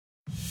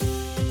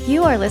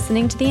You are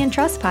listening to the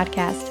Entrust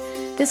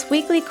Podcast. This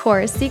weekly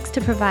course seeks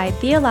to provide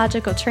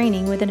theological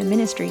training within a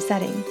ministry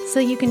setting so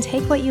you can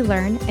take what you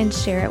learn and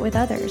share it with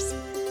others.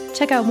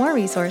 Check out more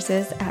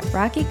resources at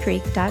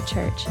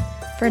rockycreek.church.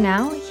 For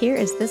now, here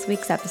is this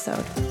week's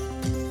episode.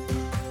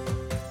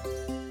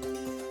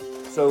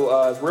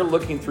 So as we're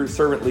looking through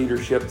servant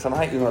leadership,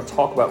 tonight we're going to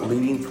talk about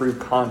leading through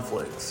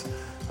conflicts,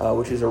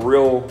 which is a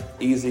real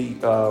easy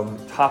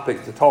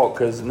topic to talk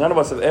because none of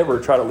us have ever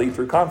tried to lead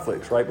through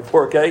conflicts, right,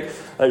 before, okay?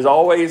 There's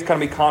always going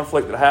to be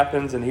conflict that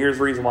happens, and here's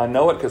the reason why I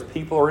know it, because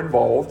people are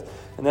involved,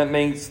 and that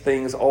makes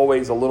things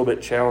always a little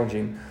bit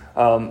challenging.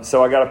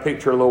 So I got a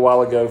picture a little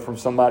while ago from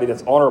somebody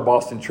that's on our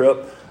Boston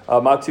trip.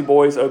 My two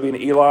boys, Obi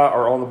and Eli,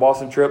 are on the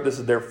Boston trip. This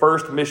is their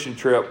first mission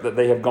trip that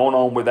they have gone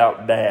on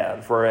without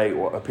Dad for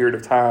a period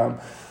of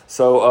time.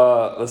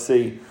 So let's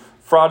see.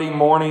 Friday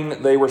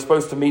morning, they were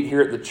supposed to meet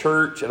here at the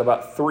church at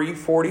about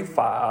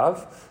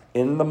 3:45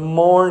 in the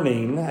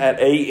morning at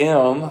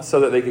a.m. so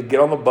that they could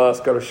get on the bus,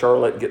 go to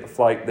Charlotte, and get the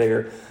flight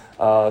there.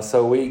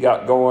 So we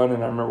got going,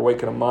 and I remember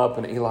waking him up,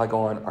 and Eli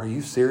going, "Are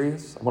you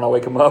serious?" When I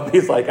wake him up,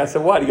 he's like, I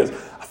said, "What?" He goes,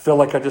 "I feel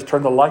like I just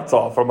turned the lights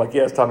off." I'm like,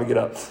 "Yeah, it's time to get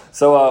up."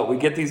 So we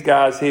get these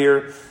guys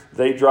here.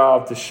 They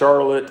drive to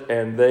Charlotte,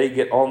 and they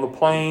get on the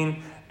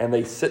plane, and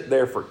they sit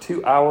there for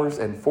 2 hours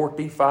and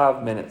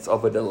 45 minutes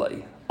of a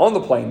delay. On the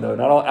plane, though,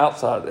 not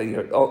outside,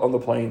 on the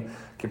plane.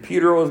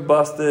 Computer was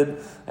busted,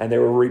 and they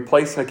were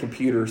replacing a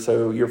computer.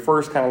 So your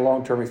first kind of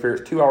long-term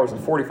experience, 2 hours and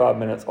 45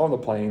 minutes on the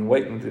plane,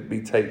 waiting to be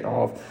taken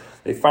off.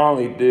 They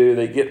finally do.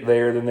 They get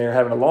there. Then they're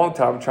having a long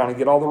time trying to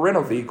get all the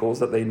rental vehicles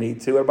that they need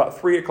to. At about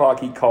 3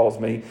 o'clock, he calls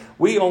me.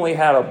 We only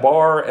had a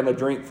bar and a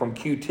drink from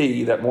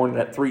QT that morning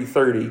at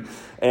 3:30.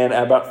 And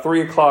at about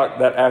 3 o'clock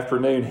that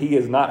afternoon, he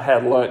has not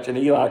had lunch. And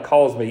Eli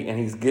calls me, and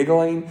he's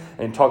giggling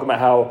and talking about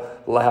how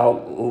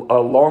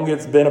long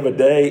it's been of a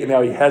day and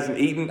how he hasn't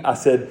eaten. I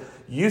said,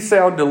 "You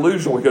sound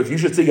delusional." He goes, "You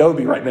should see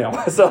Obi right now."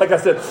 So like I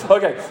said,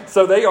 okay,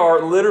 so they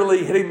are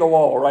literally hitting the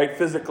wall, right,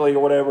 physically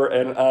or whatever.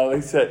 And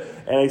he said,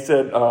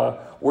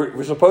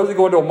 we're supposed to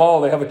go into a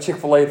mall. They have a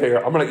Chick-fil-A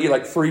there. I'm going to eat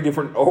like 3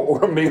 different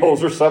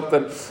meals or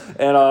something.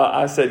 And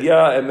I said,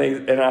 yeah.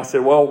 And I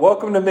said, well,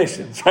 welcome to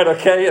missions, right?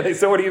 Okay. And they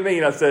said, what do you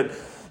mean? I said,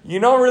 you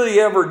don't really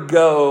ever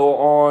go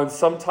on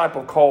some type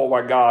of call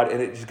by God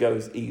and it just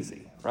goes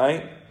easy,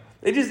 right?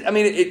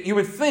 You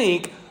would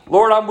think,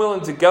 Lord, I'm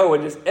willing to go,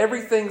 and just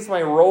everything,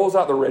 somebody rolls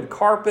out the red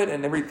carpet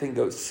and everything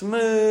goes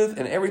smooth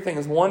and everything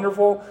is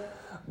wonderful.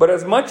 But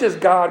as much as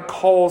God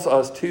calls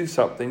us to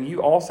something,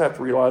 you also have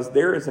to realize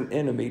there is an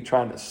enemy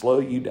trying to slow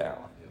you down,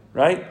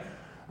 right?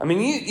 I mean,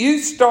 you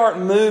start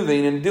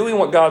moving and doing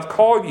what God's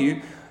called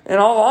you,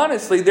 and all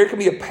honestly, there can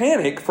be a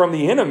panic from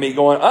the enemy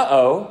going,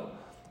 uh-oh,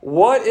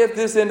 what if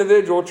this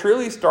individual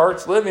truly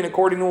starts living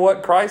according to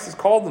what Christ has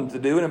called them to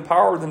do and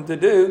empowered them to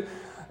do?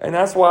 And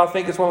that's why I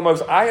think it's one of the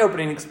most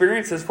eye-opening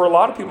experiences for a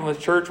lot of people in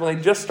the church when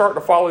they just start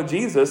to follow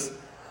Jesus,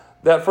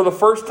 that for the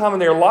first time in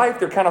their life,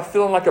 they're kind of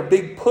feeling like a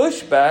big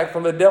pushback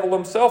from the devil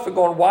himself and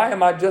going, why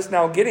am I just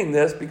now getting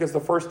this? Because the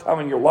first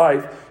time in your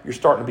life, you're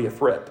starting to be a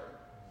threat.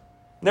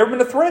 Never been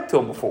a threat to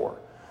them before.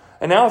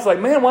 And now it's like,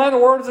 man, why in the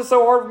world is it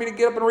so hard for me to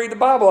get up and read the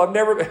Bible?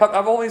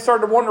 I've only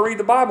started to want to read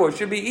the Bible. It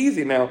should be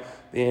easy now.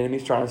 The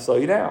enemy's trying to slow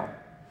you down.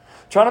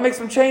 Trying to make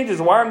some changes.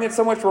 Why am I getting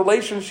so much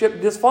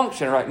relationship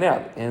dysfunction right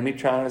now? The enemy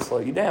trying to slow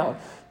you down.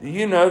 Do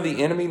you know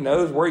the enemy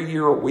knows where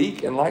you're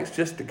weak and likes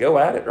just to go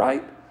at it,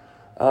 right?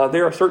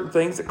 There are certain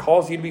things that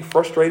cause you to be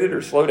frustrated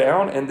or slow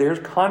down, and there's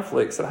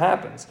conflicts that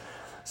happens.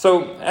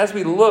 So as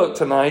we look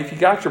tonight, if you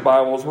got your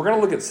Bibles, we're going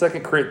to look at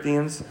 2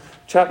 Corinthians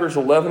chapters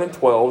 11 and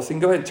 12. So you can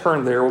go ahead and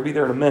turn there. We'll be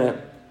there in a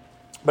minute.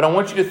 But I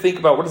want you to think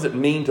about what does it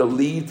mean to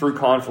lead through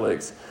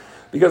conflicts.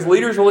 Because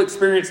leaders will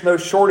experience no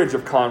shortage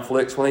of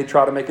conflicts when they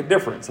try to make a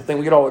difference. I think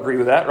we could all agree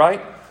with that,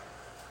 right?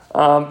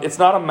 It's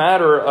not a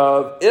matter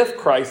of if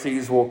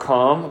crises will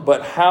come,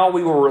 but how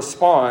we will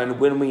respond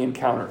when we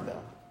encounter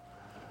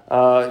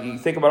them. You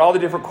think about all the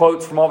different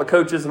quotes from all the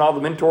coaches and all the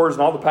mentors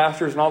and all the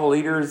pastors and all the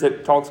leaders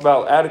that talks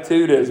about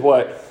attitude is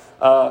what?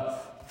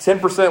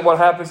 10% what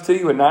happens to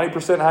you and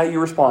 90% how you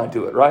respond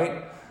to it,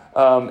 right?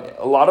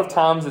 A lot of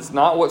times it's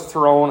not what's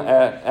thrown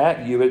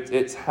at you.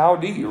 It's how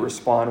do you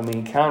respond when we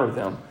encounter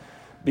them.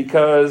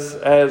 Because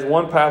as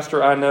one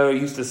pastor I know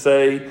used to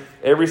say,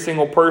 every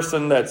single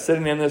person that's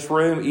sitting in this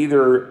room,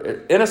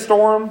 either in a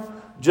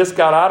storm, just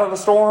got out of the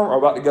storm, or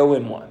about to go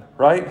in one,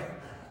 right?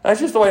 That's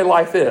just the way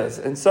life is.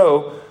 And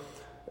so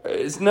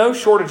it's no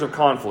shortage of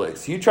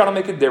conflicts. You try to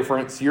make a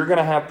difference, you're going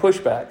to have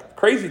pushback.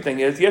 Crazy thing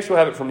is, yes, you'll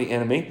have it from the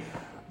enemy,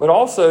 but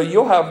also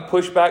you'll have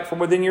pushback from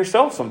within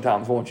yourself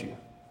sometimes, won't you?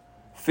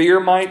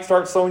 Fear might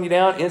start slowing you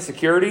down,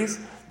 insecurities.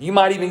 You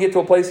might even get to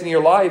a place in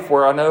your life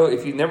where I know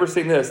if you've never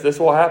seen this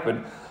will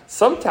happen.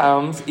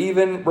 Sometimes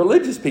even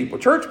religious people,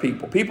 church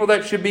people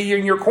that should be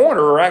in your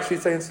corner are actually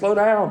saying, slow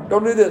down,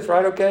 don't do this,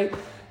 right, okay?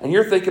 And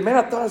you're thinking, man,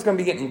 I thought I was going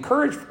to be getting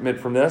encouragement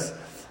from this,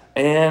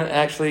 and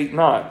actually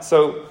not.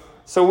 So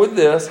with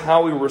this,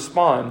 how we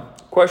respond,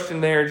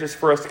 question there just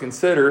for us to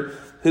consider,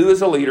 who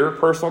is a leader,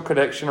 personal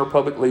connection or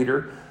public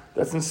leader,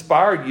 that's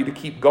inspired you to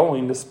keep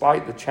going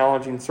despite the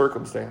challenging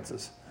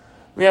circumstances?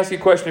 Let me ask you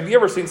a question. Have you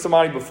ever seen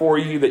somebody before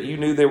you that you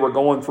knew they were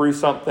going through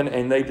something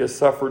and they just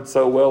suffered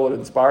so well it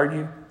inspired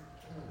you?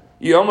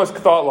 You almost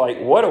thought like,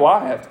 what do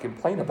I have to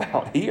complain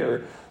about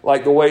here?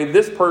 Like the way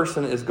this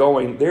person is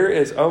going, there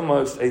is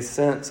almost a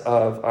sense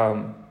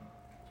of,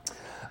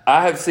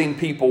 I have seen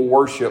people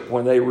worship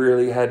when they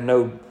really had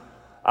no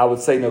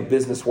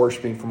business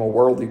worshiping from a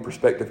worldly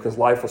perspective because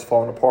life was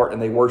falling apart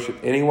and they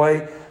worshiped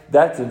anyway.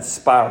 That's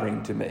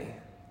inspiring to me,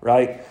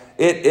 right?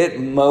 It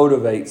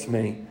motivates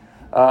me.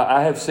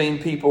 I have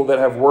seen people that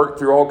have worked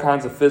through all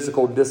kinds of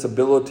physical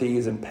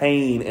disabilities and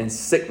pain and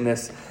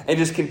sickness and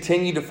just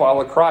continue to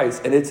follow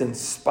Christ. And it's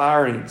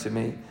inspiring to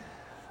me.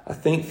 I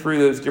think through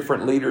those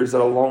different leaders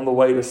that along the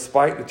way,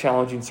 despite the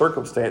challenging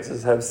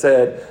circumstances, have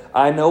said,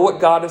 I know what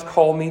God has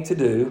called me to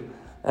do,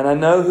 and I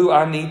know who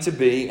I need to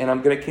be, and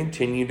I'm going to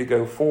continue to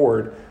go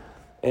forward.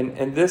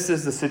 And this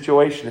is the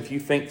situation, if you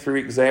think through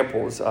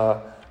examples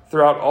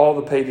throughout all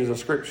the pages of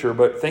Scripture.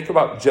 But think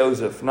about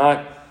Joseph,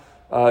 not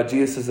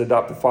Jesus'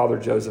 adopted father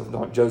Joseph,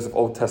 not Joseph,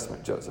 Old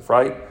Testament Joseph,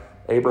 right?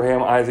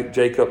 Abraham, Isaac,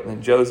 Jacob, and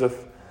then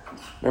Joseph.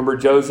 Remember,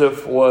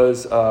 Joseph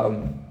was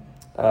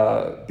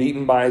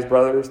beaten by his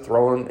brothers,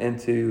 thrown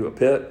into a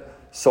pit,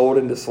 sold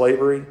into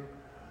slavery,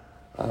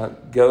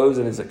 goes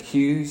and is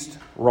accused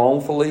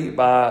wrongfully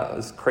by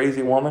this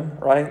crazy woman,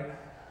 right?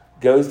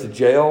 Goes to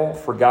jail,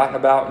 forgotten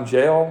about in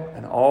jail,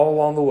 and all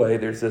along the way,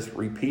 there's this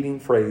repeating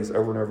phrase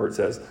over and over. It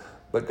says,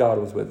 but God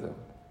was with him.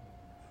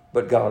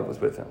 But God was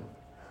with him.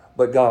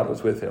 But God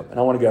was with him. And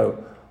I want to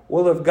go,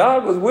 well, if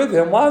God was with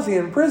him, why is he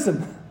in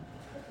prison?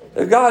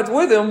 If God's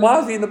with him,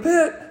 why is he in the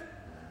pit?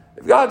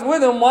 If God's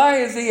with him, why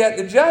is he at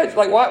the judge?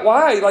 Like,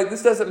 why? Like,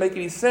 this doesn't make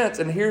any sense.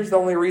 And here's the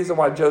only reason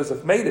why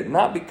Joseph made it.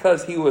 Not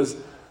because he was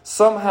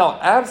somehow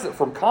absent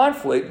from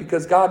conflict,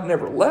 because God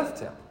never left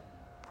him.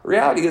 The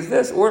reality is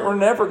this, we're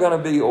never going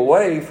to be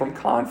away from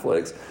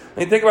conflicts.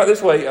 I mean, think about it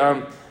this way.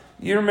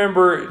 You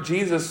remember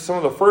Jesus, some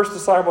of the first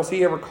disciples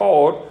he ever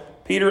called,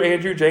 Peter,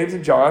 Andrew, James,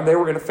 and John, they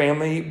were in a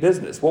family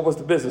business. What was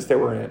the business they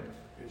were in?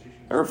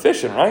 They were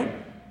fishing, right?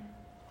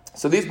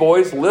 So these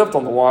boys lived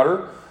on the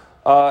water,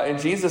 and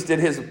Jesus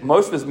did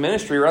most of his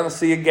ministry around the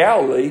Sea of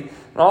Galilee.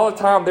 And all the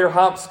time they're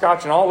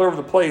hopscotching all over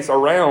the place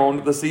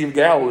around the Sea of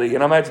Galilee.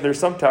 And I imagine there's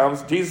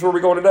sometimes, Jesus, where are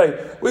we going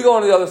today? We're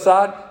going to the other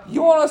side.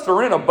 You want us to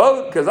rent a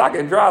boat? Because I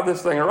can drive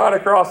this thing right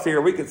across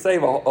here. We could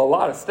save a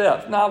lot of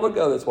steps. No, we'll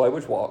go this way.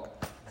 We'll walk.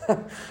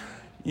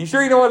 You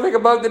sure you don't want to take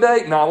a boat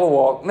today? No, we'll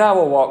walk. No,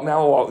 we'll walk.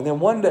 No, we'll walk. And then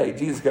one day,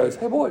 Jesus goes,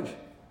 hey, boys,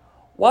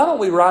 why don't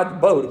we ride the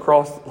boat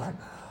across?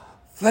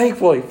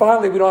 Thankfully,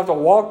 finally, we don't have to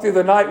walk through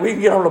the night. We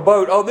can get on a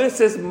boat. Oh, this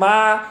is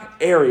my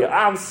area.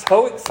 I'm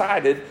so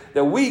excited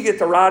that we get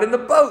to ride in the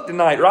boat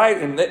tonight, right?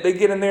 And they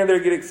get in there, they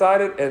get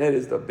excited, and it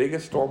is the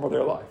biggest storm of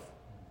their life.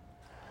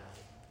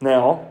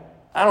 Now,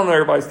 I don't know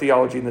everybody's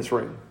theology in this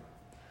room.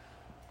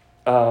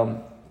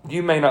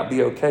 You may not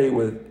be okay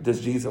with, does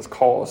Jesus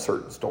cause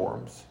certain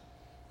storms?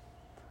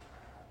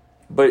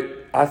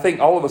 But I think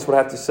all of us would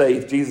have to say,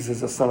 if Jesus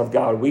is the Son of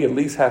God, we at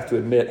least have to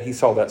admit he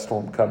saw that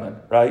storm coming,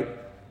 right?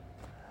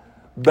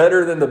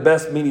 Better than the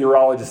best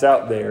meteorologists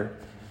out there.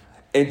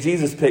 And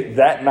Jesus picked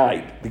that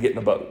night to get in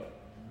a boat.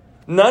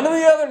 None of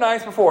the other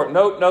nights before.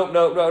 Nope.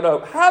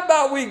 How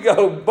about we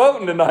go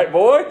boating tonight,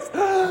 boys?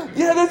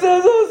 Yeah, this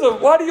is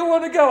awesome. Why do you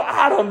want to go?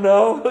 I don't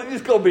know. It's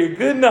just going to be a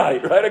good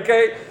night, right?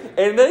 Okay?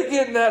 And they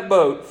get in that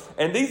boat.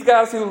 And these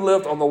guys who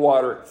lived on the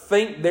water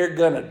think they're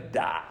going to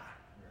die.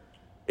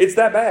 It's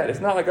that bad.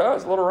 It's not like, oh,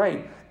 it's a little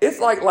rain. It's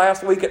like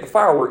last week at the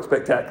fireworks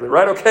spectacular,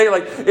 right? Okay,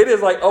 like it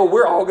is like, oh,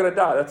 we're all going to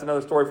die. That's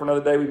another story for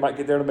another day. We might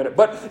get there in a minute.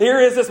 But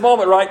here is this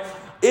moment, right?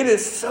 It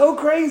is so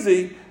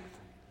crazy.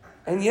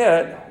 And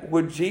yet,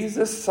 would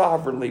Jesus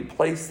sovereignly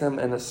place them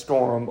in a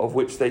storm of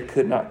which they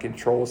could not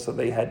control, so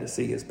they had to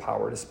see his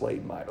power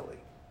displayed mightily?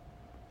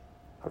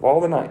 Of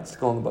all the nights to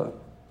go on the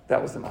boat,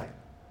 that was the night.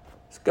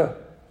 Let's go.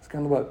 Let's go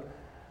on the boat.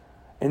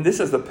 And this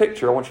is the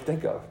picture I want you to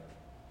think of.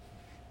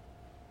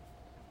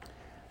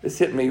 This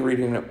hit me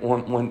reading it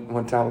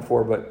one time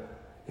before, but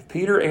if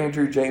Peter,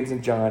 Andrew, James,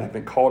 and John have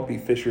been called to be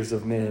fishers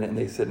of men, and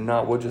they said,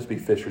 no, we'll just be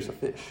fishers of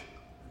fish,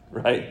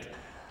 right?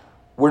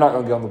 We're not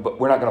going to go on the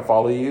boat. We're not going to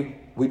follow you.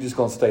 We're just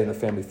going to stay in the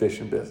family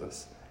fishing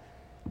business.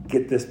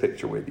 Get this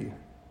picture with you.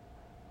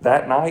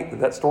 That night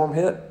that storm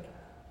hit,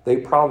 they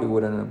probably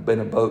would have been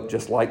in a boat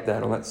just like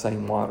that on that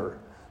same water.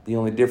 The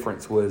only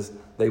difference was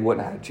they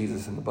wouldn't have had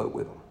Jesus in the boat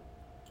with them.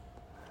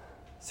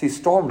 See,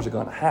 storms are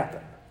going to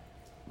happen,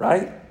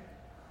 right?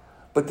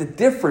 But the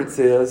difference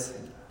is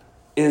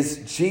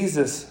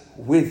Jesus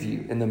with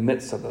you in the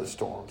midst of those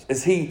storms?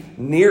 Is he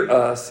near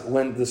us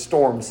when the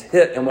storms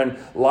hit and when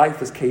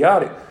life is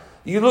chaotic?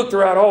 You look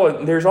throughout all,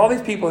 and there's all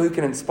these people who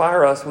can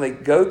inspire us when they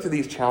go through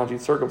these challenging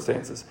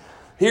circumstances.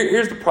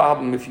 Here's the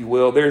problem, if you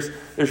will. There's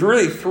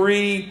really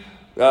three,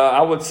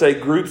 I would say,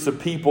 groups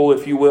of people,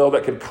 if you will,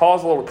 that could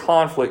cause a little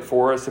conflict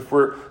for us if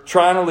we're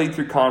trying to lead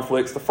through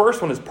conflicts. The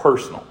first one is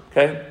personal,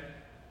 okay?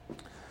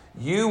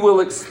 You will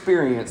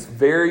experience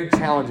varied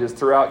challenges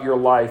throughout your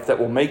life that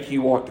will make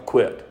you want to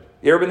quit.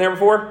 You ever been there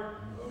before?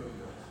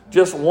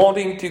 Just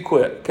wanting to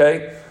quit,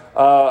 okay?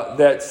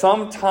 that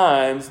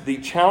sometimes the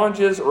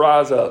challenges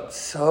rise up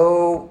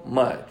so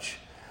much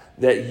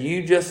that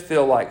you just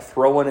feel like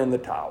throwing in the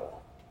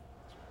towel.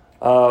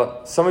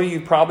 Some of you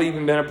have probably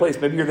even been in a place,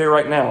 maybe you're there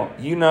right now.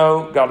 You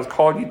know God has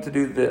called you to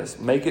do this,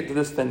 make it to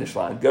this finish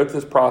line, go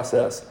through this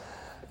process,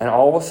 and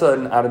all of a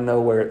sudden, out of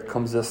nowhere,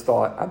 comes this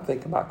thought, I'm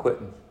thinking about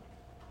quitting.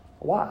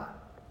 Why?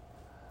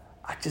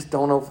 I just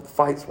don't know if the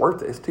fight's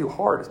worth it. It's too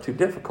hard. It's too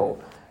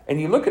difficult.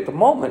 And you look at the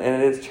moment,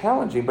 and it is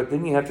challenging, but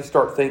then you have to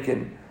start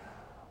thinking,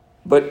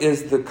 but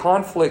is the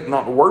conflict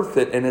not worth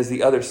it, and is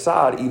the other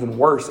side even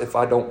worse if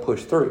I don't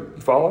push through?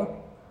 You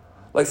follow?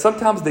 Like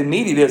sometimes the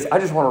immediate is, I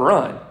just want to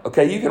run.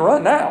 Okay, you can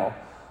run now,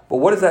 but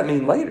what does that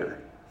mean later?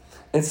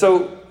 And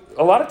so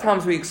a lot of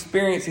times we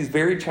experience these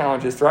very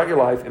challenges throughout your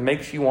life. It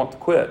makes you want to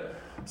quit.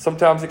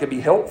 Sometimes it can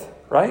be health,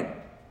 right?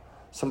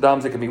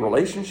 Sometimes it can be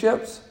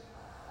relationships.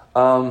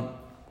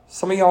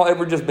 Some of y'all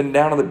ever just been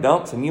down in the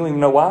dumps and you don't even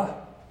know why?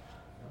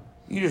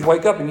 You just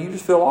wake up and you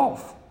just feel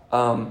off.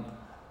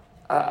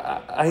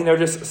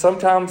 Just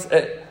sometimes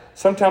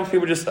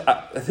people just,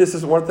 this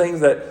is one of the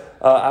things that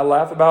I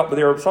laugh about, but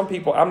there are some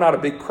people, I'm not a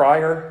big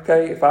crier,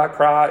 okay? If I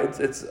cry,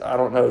 it's I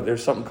don't know,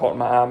 there's something caught in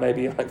my eye,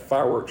 maybe like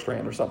fireworks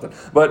strand or something.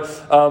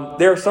 But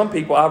there are some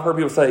people, I've heard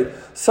people say,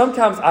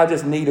 sometimes I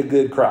just need a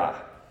good cry.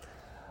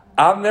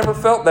 I've never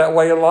felt that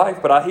way in life,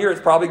 but I hear it's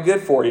probably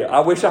good for you.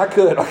 I wish I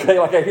could, okay?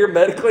 Like I hear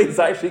medically it's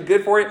actually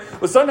good for you.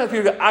 But sometimes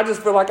people go, I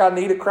just feel like I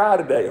need a cry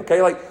today,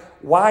 okay? Like,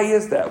 why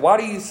is that? Why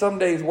do you some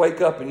days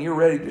wake up and you're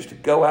ready just to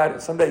go at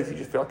it? Some days you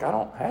just feel like I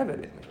don't have it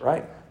in me,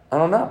 right? I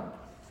don't know.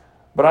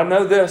 But I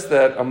know this,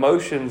 that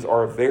emotions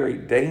are a very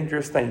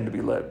dangerous thing to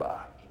be led by,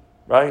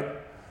 right?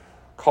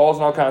 Calls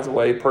in all kinds of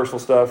ways, personal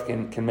stuff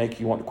can make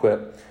you want to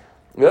quit.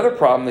 The other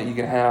problem that you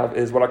can have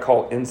is what I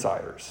call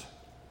insiders.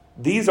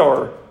 These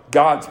are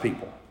God's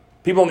people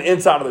on the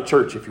inside of the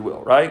church, if you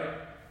will, right?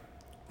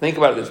 Think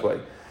about it this way.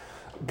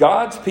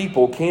 God's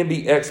people can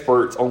be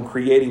experts on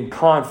creating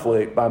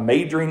conflict by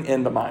majoring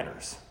in the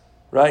minors,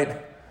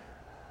 right?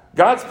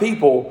 God's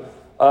people,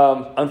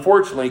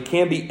 unfortunately,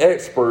 can be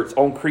experts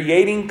on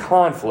creating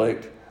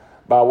conflict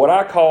by what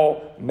I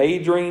call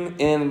majoring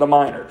in the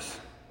minors.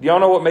 Do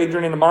y'all know what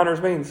majoring in the minors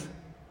means?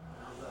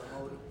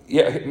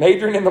 Yeah,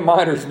 majoring in the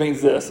minors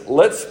means this.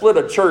 Let's split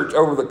a church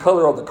over the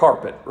color of the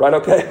carpet, right?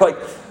 Okay, like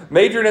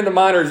majoring in the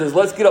minors is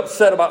let's get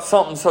upset about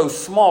something so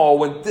small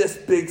when this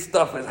big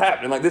stuff is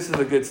happening. Like this is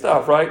the good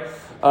stuff, right?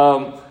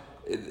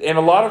 And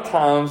a lot of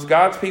times,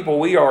 God's people,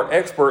 we are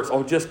experts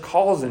on just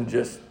causing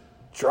just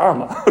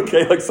drama,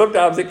 okay? Like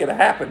sometimes it can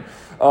happen.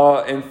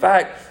 In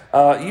fact,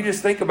 you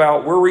just think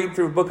about, we're reading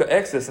through the book of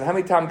Exodus, and how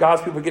many times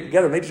God's people get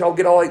together, and they just all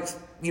get all like,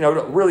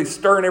 really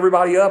stirring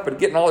everybody up and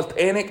getting all this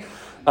panic.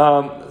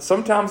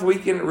 Sometimes we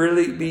can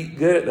really be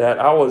good at that.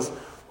 I was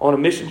on a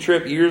mission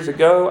trip years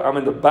ago. I'm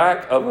in the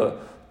back of a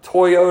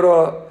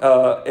Toyota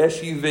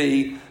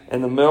SUV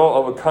in the middle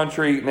of a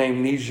country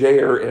named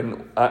Niger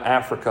in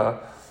Africa.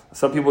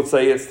 Some people would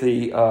say it's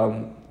the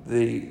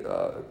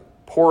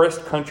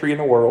poorest country in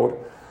the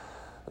world.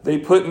 They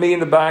put me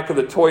in the back of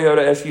the Toyota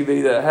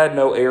SUV that had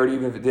no air, and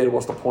even if it did,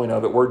 what's the point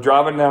of it? We're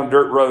driving down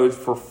dirt roads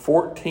for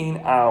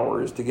 14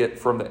 hours to get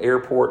from the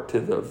airport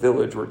to the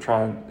village we're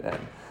trying. And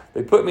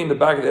they put me in the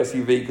back of the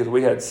SUV because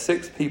we had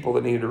 6 people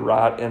that needed to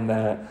ride in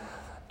that,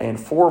 and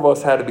 4 of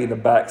us had to be in the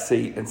back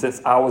seat. And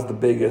since I was the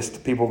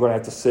biggest, people were going to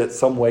have to sit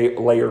some way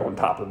layered on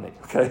top of me,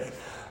 okay?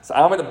 So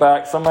I'm at the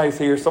back, somebody's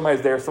here,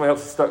 somebody's there, somebody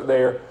else is stuck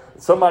there.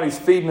 Somebody's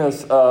feeding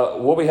us,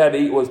 what we had to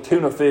eat was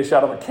tuna fish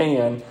out of a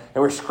can, and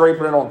we're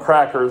scraping it on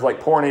crackers,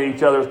 like pouring it at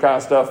each other's kind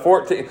of stuff.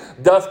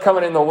 Dust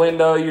coming in the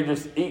window, you're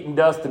just eating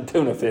dust and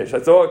tuna fish.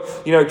 That's all,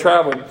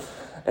 traveling.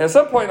 And at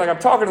some point, like I'm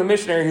talking to the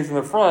missionary who's in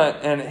the front,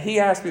 and he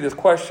asked me this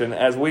question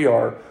as we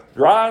are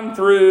driving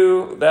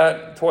through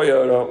that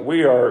Toyota.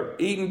 We are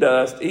eating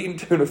dust, eating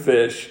tuna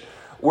fish.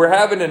 We're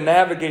having to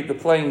navigate the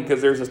plane because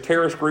there's this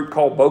terrorist group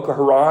called Boko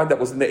Haram that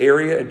was in the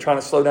area and trying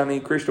to slow down any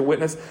Christian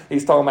witness.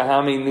 He's talking about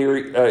how many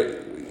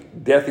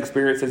near-death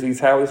experiences he's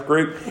had with this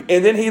group.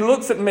 And then he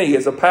looks at me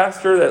as a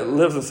pastor that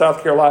lives in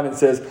South Carolina and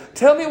says,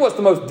 tell me what's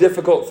the most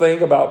difficult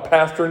thing about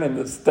pastoring in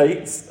the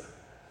States.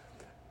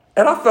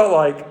 And I felt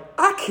like,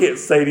 I can't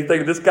say anything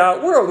to this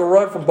guy. We're on the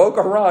run from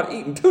Boko Haram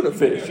eating tuna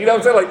fish. You know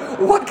what I'm saying? Like,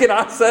 what can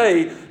I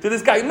say to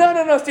this guy?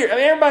 No, steer. I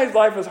mean, everybody's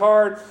life is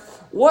hard.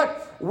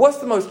 What's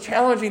the most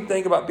challenging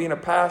thing about being a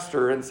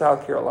pastor in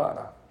South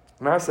Carolina?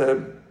 And I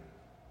said,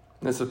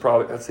 this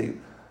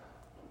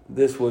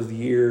was the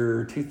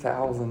year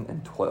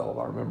 2012,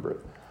 I remember it.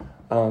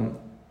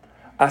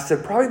 I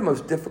said, probably the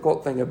most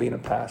difficult thing of being a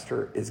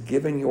pastor is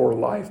giving your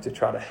life to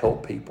try to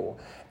help people,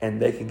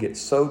 and they can get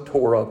so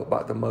tore up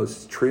about the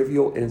most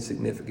trivial,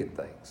 insignificant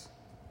things.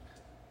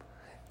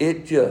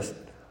 It just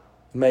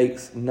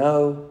makes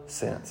no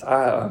sense.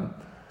 I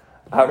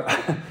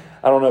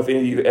don't know if any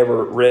of you have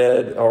ever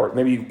read, or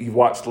maybe you've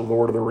watched The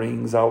Lord of the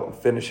Rings. I'll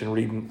finish and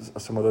reading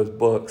some of those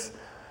books.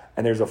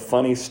 And there's a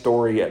funny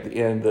story at the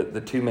end that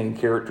the 2 main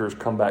characters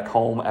come back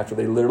home after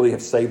they literally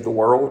have saved the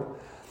world.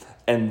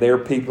 And their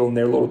people in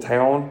their little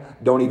town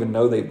don't even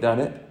know they've done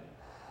it.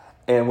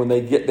 And when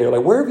they get there,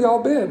 like, where have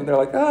y'all been? And they're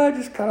like, I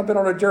just kind of been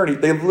on a journey.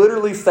 They've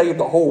literally saved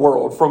the whole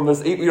world from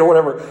this,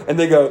 whatever. And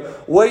they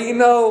go,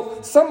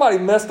 well, somebody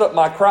messed up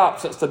my crop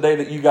since the day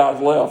that you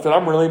guys left, and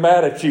I'm really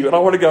mad at you. And I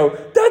want to go,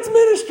 that's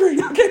ministry.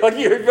 Okay, like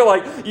you feel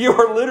like you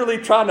are literally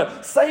trying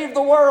to save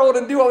the world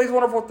and do all these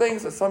wonderful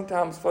things. That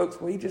sometimes, folks,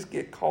 we just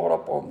get caught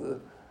up on the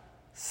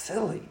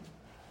silly,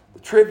 the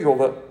trivial,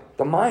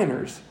 the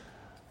minors.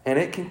 And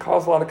it can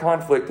cause a lot of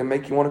conflict and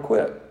make you want to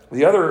quit.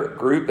 The other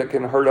group that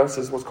can hurt us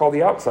is what's called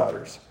the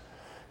outsiders.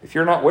 If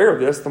you're not aware of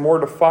this, the more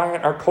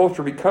defiant our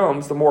culture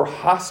becomes, the more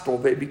hostile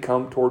they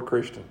become toward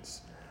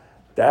Christians.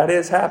 That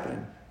is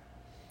happening.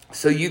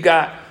 So you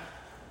got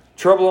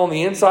trouble on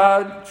the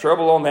inside,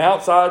 trouble on the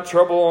outside,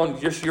 trouble on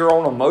just your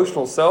own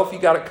emotional self. You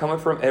got it coming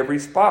from every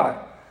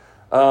spot.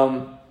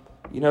 The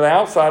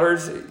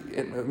outsiders,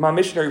 my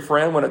missionary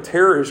friend, when a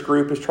terrorist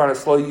group is trying to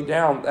slow you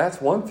down,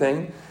 that's one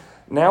thing.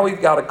 Now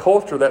we've got a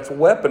culture that's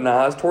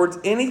weaponized towards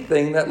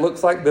anything that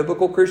looks like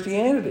biblical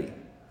Christianity.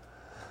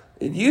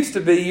 It used to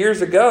be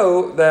years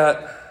ago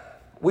that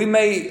we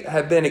may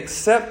have been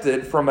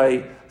accepted from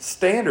a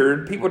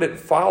standard. People didn't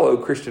follow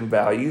Christian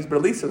values, but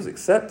at least it was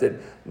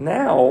accepted.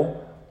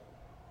 Now,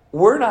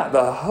 we're not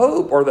the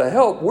hope or the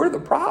help. We're the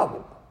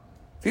problem.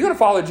 If you're going to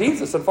follow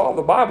Jesus and follow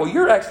the Bible,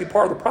 you're actually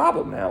part of the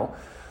problem now.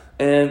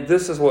 And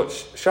this is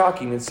what's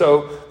shocking. And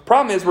so the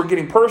problem is we're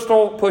getting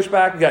personal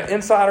pushback. We got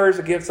insiders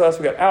against us.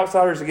 We got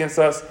outsiders against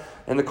us.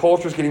 And the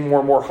culture is getting more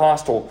and more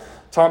hostile.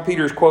 Tom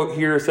Peters' quote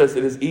here says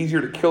it is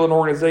easier to kill an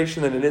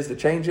organization than it is to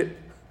change it.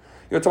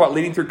 Talk about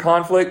leading through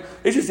conflict.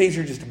 It's just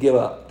easier just to give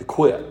up, to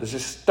quit, to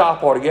just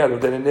stop altogether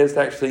than it is to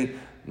actually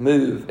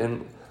move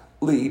and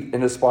lead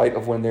in spite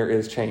of when there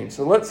is change.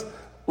 So let's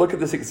look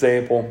at this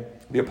example.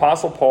 The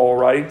Apostle Paul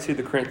writing to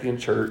the Corinthian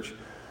church,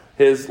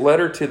 his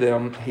letter to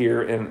them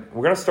here, and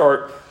we're going to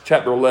start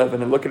chapter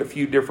 11 and look at a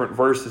few different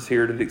verses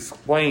here to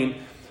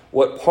explain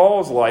what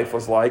Paul's life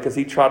was like as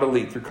he tried to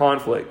lead through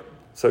conflict.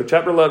 So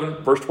chapter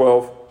 11, verse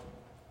 12,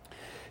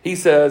 he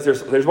says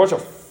there's a bunch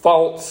of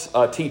false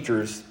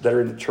teachers that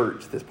are in the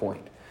church at this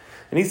point.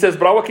 And he says,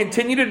 but I will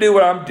continue to do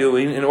what I'm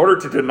doing in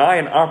order to deny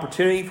an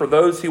opportunity for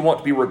those who want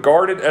to be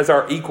regarded as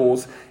our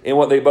equals in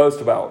what they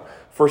boast about.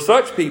 For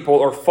such people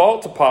are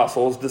false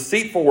apostles,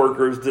 deceitful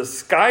workers,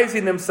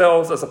 disguising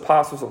themselves as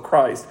apostles of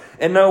Christ.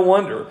 And no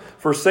wonder,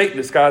 for Satan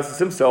disguises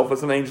himself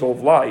as an angel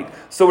of light.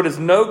 So it is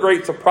no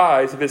great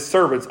surprise if his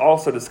servants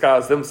also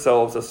disguise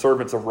themselves as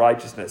servants of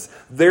righteousness.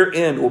 Their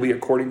end will be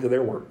according to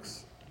their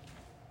works.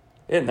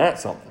 Isn't that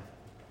something?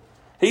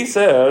 He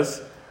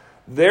says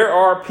there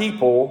are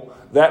people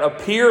that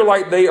appear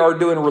like they are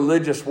doing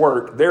religious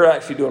work. They're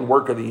actually doing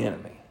work of the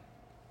enemy.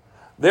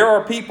 There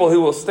are people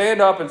who will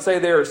stand up and say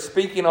they are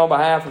speaking on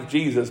behalf of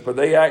Jesus, but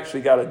they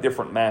actually got a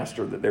different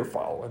master that they're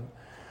following.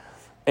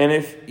 And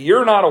if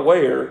you're not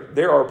aware,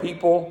 there are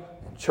people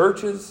in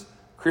churches,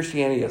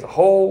 Christianity as a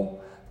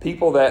whole,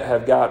 people that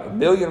have got 1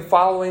 million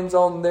followings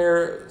on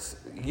their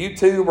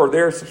YouTube or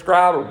they're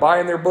subscribed or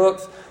buying their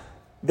books.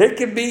 There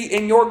could be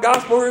in your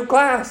gospel room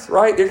class,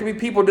 right? There can be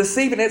people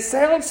deceiving. It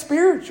sounds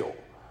spiritual,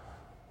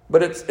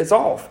 but it's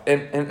off.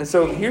 And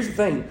so here's the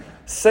thing.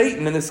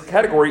 Satan in this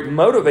category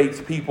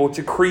motivates people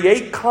to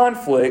create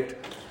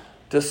conflict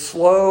to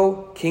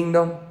slow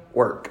kingdom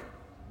work.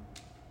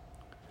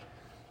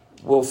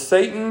 Will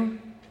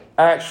Satan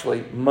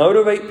actually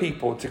motivate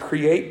people to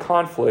create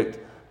conflict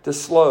to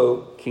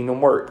slow kingdom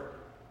work?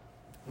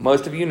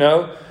 Most of you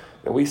know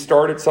that we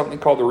started something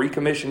called the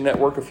Recommission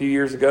Network a few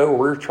years ago where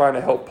we're trying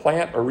to help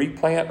plant or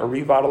replant or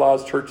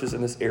revitalize churches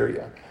in this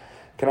area.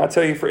 Can I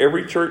tell you, for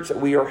every church that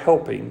we are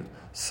helping,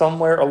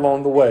 somewhere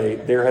along the way,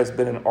 there has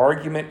been an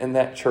argument in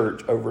that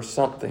church over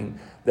something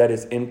that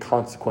is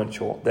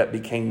inconsequential, that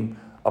became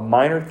a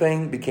minor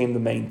thing, became the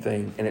main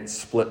thing, and it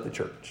split the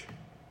church.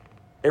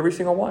 Every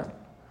single one.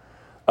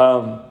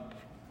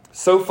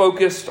 So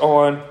focused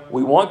on,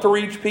 we want to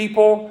reach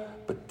people,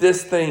 but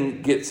this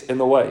thing gets in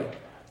the way.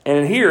 And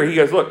in here, he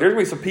goes, look, there's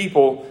going to be some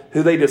people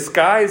who they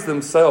disguise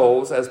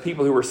themselves as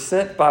people who were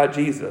sent by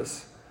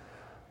Jesus.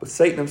 But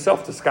Satan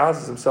himself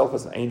disguises himself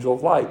as an angel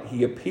of light.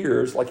 He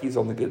appears like he's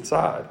on the good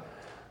side.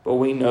 But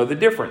we know the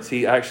difference.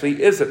 He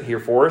actually isn't here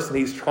for us, and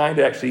he's trying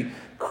to actually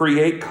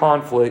create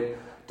conflict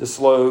to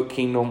slow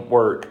kingdom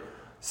work.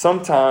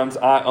 Sometimes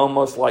I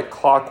almost like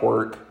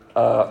clockwork.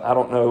 I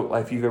don't know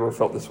if you've ever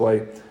felt this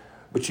way,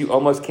 but you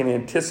almost can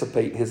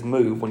anticipate his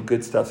move when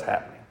good stuff's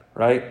happening,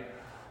 right?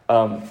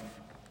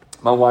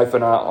 My wife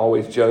and I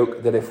always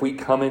joke that if we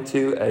come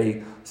into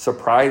a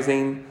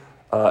surprising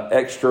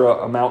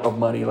extra amount of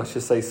money, let's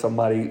just say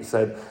somebody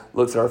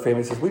looks at our family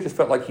and says, we just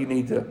felt like you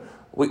need to,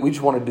 we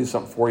just want to do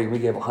something for you. We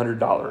gave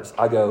 $100.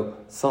 I go,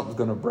 something's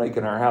going to break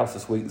in our house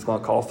this week. It's going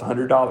to cost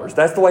 $100.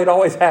 That's the way it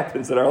always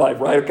happens in our life,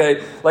 right?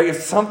 Okay. Like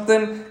if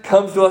something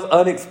comes to us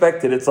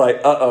unexpected, it's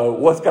like,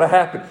 what's going to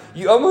happen?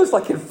 You almost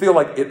can feel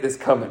like it is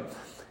coming.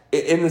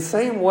 In the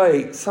same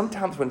way,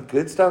 sometimes when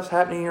good stuff's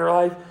happening in your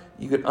life,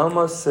 you can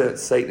almost sense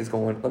Satan is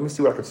going, let me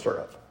see what I can stir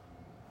up.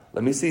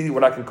 Let me see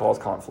what I can cause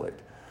conflict.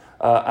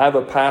 I have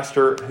a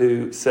pastor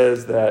who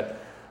says that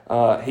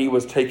he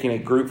was taking a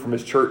group from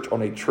his church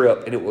on a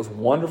trip, and it was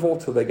wonderful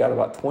till they got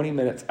about 20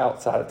 minutes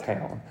outside of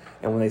town.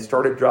 And when they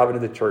started driving to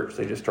the church,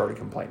 they just started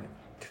complaining.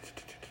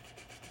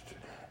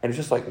 And it's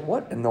just like,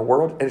 what in the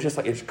world? And it's just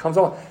like, it just comes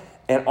on.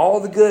 And all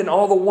the good and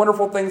all the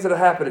wonderful things that have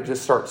happened, it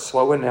just starts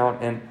slowing down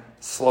and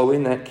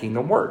slowing that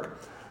kingdom work.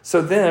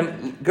 So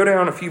then, go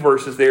down a few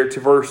verses there to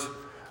verse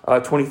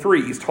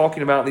 23. He's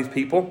talking about these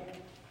people.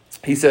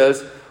 He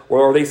says,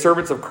 well, are they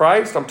servants of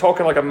Christ? I'm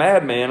talking like a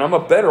madman. I'm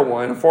a better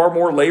one. Far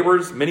more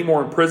labors, many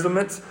more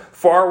imprisonments,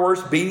 far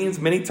worse beatings,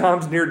 many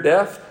times near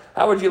death.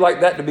 How would you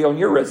like that to be on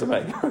your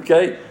resume?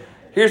 Okay.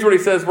 Here's what he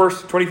says,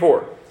 verse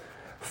 24.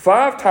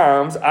 5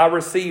 times I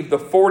received the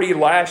 40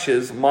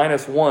 lashes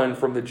minus 1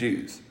 from the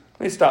Jews.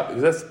 Let me stop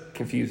because that's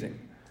confusing.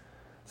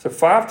 So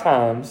 5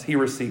 times he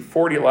received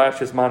 40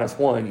 lashes minus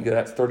 1. You go,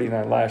 that's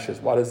 39 lashes.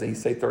 Why does he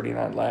say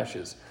 39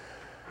 lashes?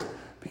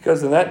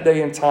 Because in that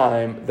day and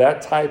time,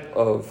 that type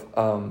of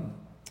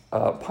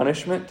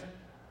punishment,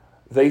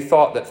 they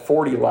thought that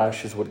 40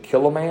 lashes would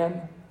kill a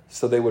man,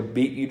 so they would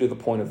beat you to the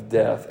point of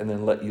death and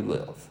then let you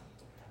live.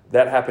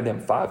 That happened to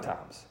him 5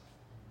 times.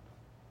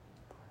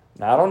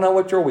 Now, I don't know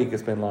what your week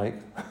has been like,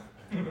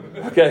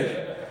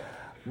 okay?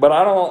 But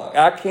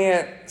I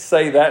can't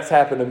say that's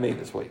happened to me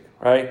this week,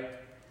 right?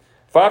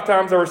 5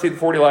 times I received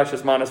 40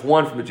 lashes minus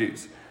 1 from the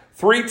Jews.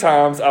 3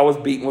 times I was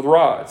beaten with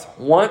rods.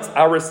 Once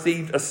I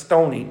received a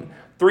stoning.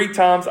 3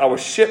 times I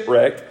was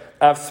shipwrecked.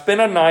 I've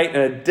spent a night and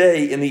a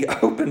day in the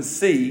open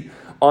sea.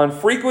 On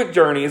frequent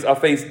journeys, I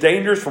faced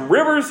dangers from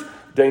rivers,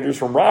 dangers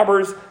from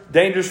robbers,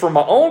 dangers from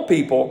my own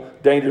people,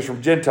 dangers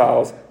from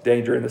Gentiles,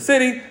 danger in the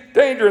city,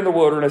 danger in the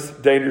wilderness,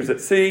 dangers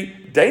at sea,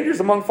 dangers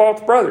among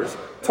false brothers,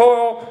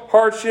 toil,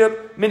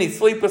 hardship, many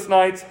sleepless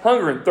nights,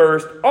 hunger and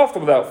thirst,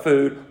 often without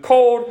food,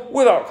 cold,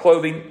 without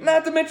clothing,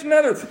 not to mention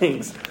other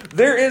things.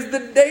 There is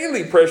the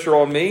daily pressure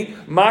on me,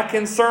 my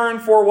concern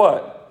for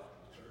what?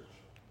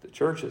 The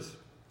churches.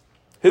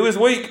 Who is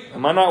weak?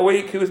 Am I not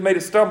weak? Who has made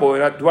a stumble?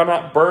 Do I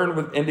not burn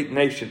with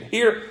indignation?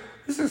 Here,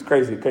 this is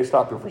crazy. Okay,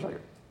 stop here for a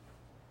second.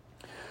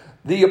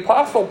 The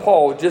Apostle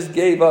Paul just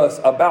gave us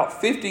about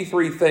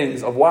 53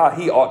 things of why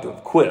he ought to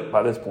have quit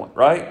by this point,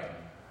 right?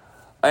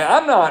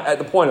 I'm not at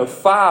the point of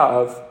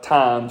 5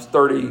 times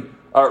 30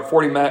 or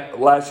 40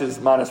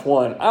 lashes minus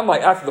 1. I'm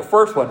like, after the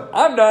first one,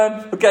 I'm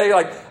done. Okay,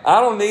 like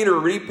I don't need a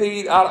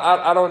repeat.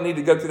 I don't need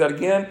to go through that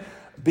again.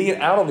 Being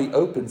out on the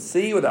open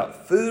sea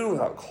without food,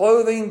 without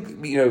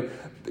clothing,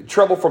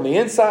 trouble from the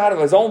inside of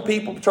his own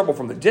people, trouble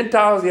from the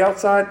Gentiles, the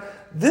outside.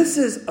 This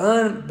is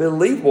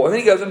unbelievable. And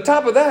then he goes, on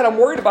top of that, I'm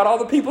worried about all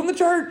the people in the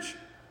church.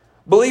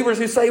 Believers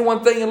who say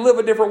one thing and live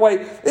a different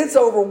way. It's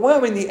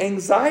overwhelming, the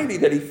anxiety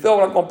that he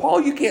felt. I'm going,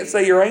 Paul, you can't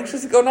say you're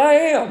anxious. He's going, I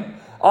am.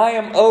 I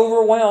am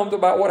overwhelmed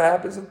about what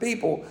happens with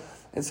people.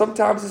 And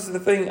sometimes this is the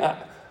thing.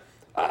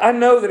 I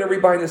know that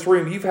everybody in this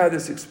room, you've had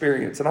this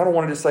experience. And I don't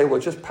want to just say, well,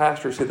 it's just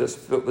pastors who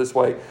feel this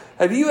way.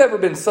 Have you ever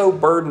been so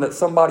burdened that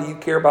somebody you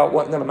care about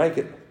wasn't going to make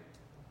it?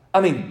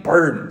 I mean,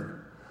 burdened.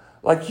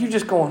 Like you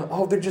just going,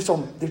 oh, they're just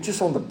on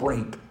the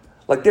brink.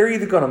 Like they're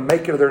either going to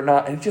make it or they're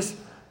not. And it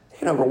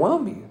can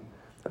overwhelm you.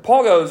 And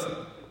Paul goes,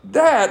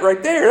 that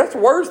right there, that's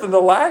worse than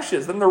the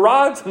lashes, than the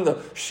rods and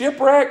the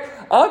shipwreck.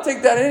 I'll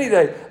take that any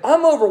day.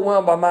 I'm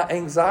overwhelmed by my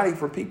anxiety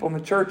for people in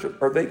the church.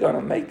 Are they going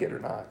to make it or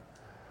not?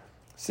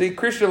 See,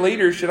 Christian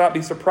leaders should not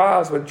be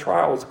surprised when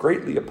trials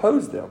greatly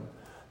oppose them.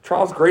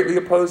 Trials greatly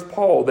opposed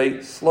Paul.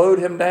 They slowed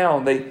him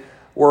down. They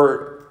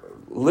were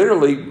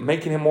literally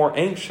making him more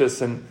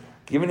anxious and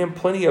giving him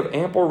plenty of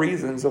ample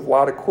reasons of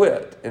why to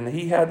quit. And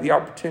he had the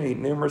opportunity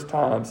numerous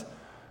times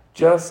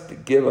just to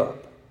give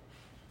up.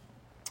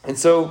 And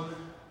so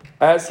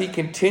as he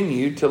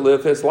continued to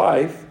live his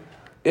life,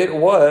 it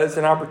was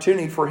an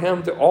opportunity for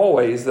him to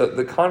always,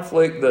 the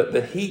conflict,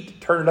 the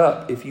heat turned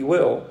up, if you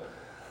will,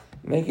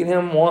 making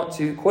him want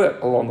to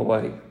quit along the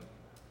way.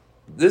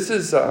 This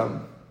is,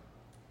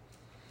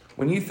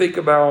 when you think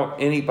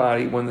about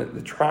anybody, when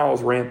the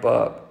trials ramp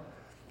up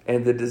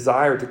and the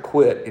desire to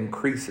quit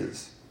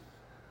increases,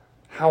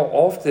 how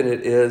often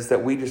it is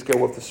that we just go,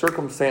 well, if the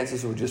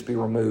circumstances would just be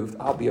removed,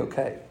 I'll be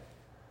okay.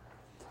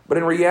 But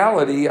in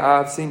reality,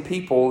 I've seen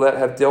people that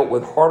have dealt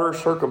with harder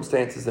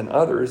circumstances than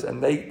others,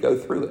 and they go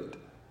through it.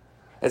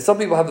 And some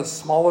people have the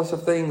smallest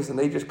of things, and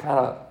they just kind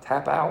of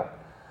tap out.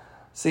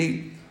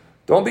 See,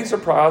 don't be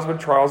surprised when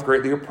trials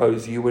greatly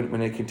oppose you when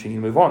they continue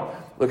to move on.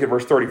 Look at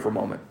verse 30 for a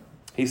moment.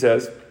 He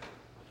says,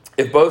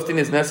 if boasting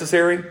is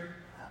necessary,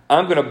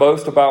 I'm going to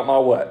boast about my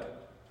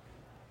what?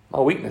 My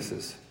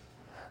weaknesses.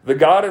 The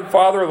God and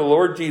Father of the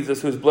Lord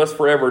Jesus, who is blessed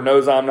forever,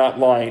 knows I'm not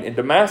lying. In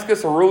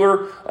Damascus, a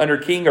ruler under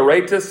King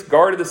Aretas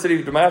guarded the city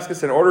of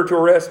Damascus in order to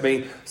arrest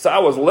me. So I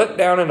was let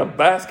down in a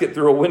basket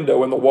through a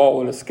window in the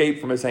wall and escaped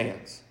from his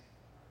hands.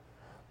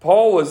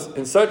 Paul was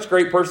in such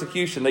great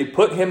persecution, they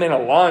put him in a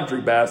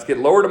laundry basket,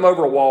 lowered him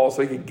over a wall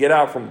so he could get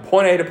out from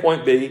point A to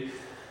point B.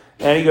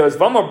 And he goes,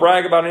 if I'm going to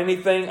brag about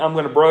anything, I'm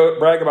going to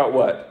brag about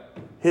what?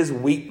 His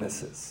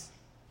weaknesses.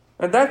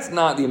 And that's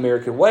not the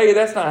American way.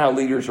 That's not how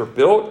leaders are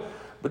built.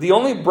 But the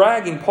only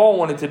bragging Paul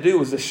wanted to do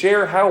was to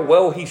share how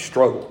well he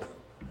struggled.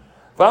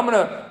 If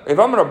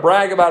I'm gonna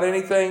brag about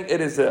anything,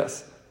 it is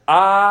this.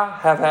 I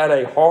have had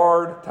a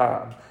hard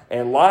time,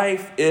 and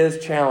life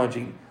is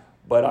challenging,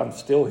 but I'm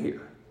still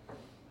here.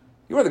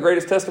 You know the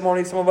greatest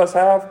testimony some of us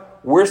have?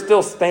 We're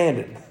still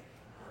standing.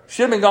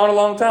 Should have been gone a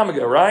long time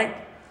ago, right?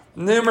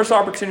 Numerous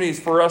opportunities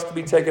for us to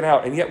be taken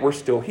out, and yet we're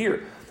still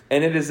here.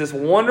 And it is this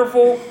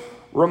wonderful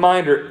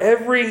reminder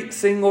every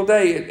single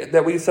day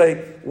that we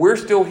say, we're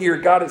still here.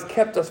 God has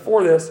kept us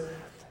for this.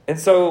 And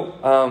so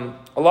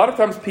a lot of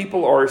times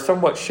people are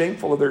somewhat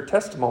shameful of their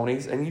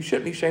testimonies, and you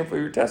shouldn't be shameful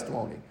of your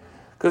testimony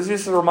because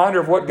it's just a reminder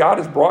of what God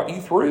has brought you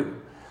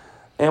through.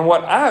 And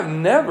what I've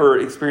never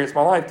experienced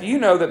in my life, do you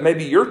know that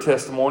maybe your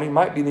testimony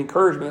might be the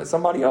encouragement that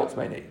somebody else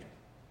may need?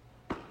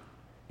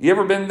 You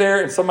ever been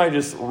there and somebody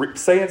just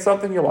saying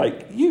something, you're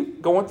like, you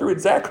going through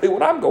exactly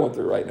what I'm going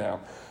through right now.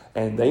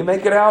 And they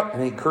make it out,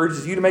 and it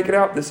encourages you to make it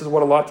out. This is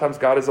what a lot of times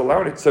God is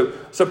allowing it. So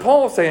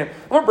Paul is saying,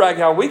 I'm going to brag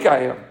how weak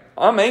I am.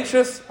 I'm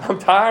anxious. I'm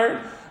tired.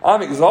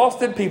 I'm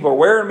exhausted. People are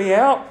wearing me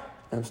out.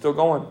 And I'm still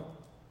going.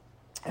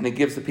 And it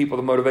gives the people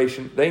the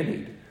motivation they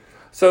need.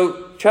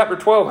 So chapter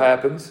 12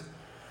 happens,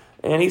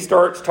 and he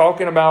starts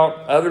talking about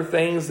other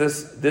things,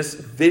 this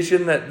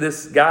vision that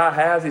this guy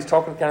has. He's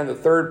talking kind of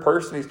the third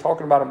person. He's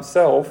talking about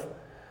himself.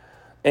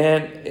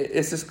 And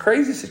it's this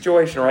crazy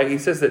situation, right? He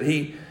says that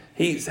he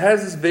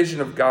has this vision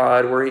of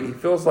God where he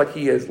feels like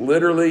he has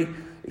literally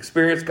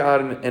experienced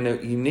God in a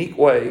unique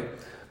way.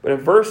 But in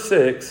verse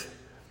 6,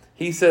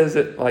 he says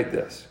it like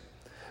this.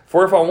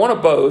 For if I want to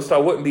boast, I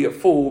wouldn't be a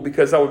fool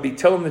because I would be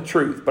telling the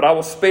truth. But I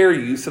will spare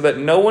you so that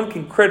no one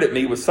can credit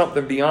me with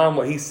something beyond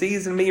what he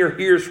sees in me or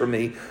hears from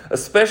me,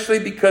 especially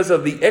because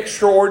of the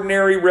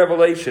extraordinary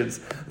revelations.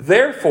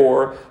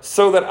 Therefore,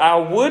 so that I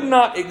would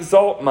not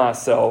exalt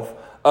myself,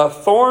 a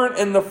thorn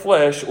in the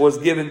flesh was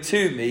given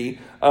to me,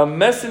 a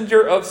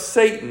messenger of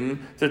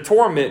Satan to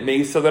torment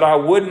me so that I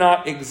would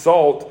not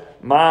exalt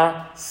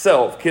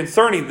myself.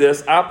 Concerning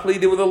this, I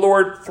pleaded with the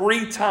Lord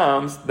 3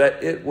 times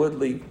that it would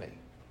leave me.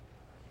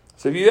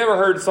 So have you ever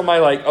heard somebody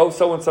like, oh,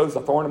 so-and-so is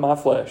a thorn in my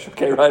flesh?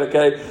 Okay, right,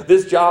 okay.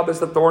 This job is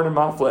the thorn in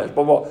my flesh.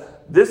 Blah, blah.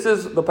 This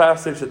is the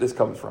passage that this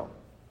comes from.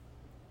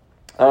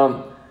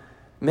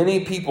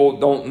 Many people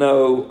don't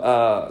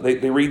know,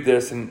 they read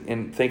this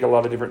and think a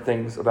lot of different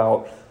things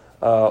about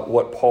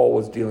what Paul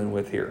was dealing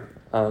with here.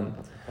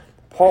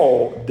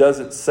 Paul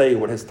doesn't say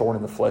what his thorn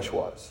in the flesh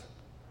was.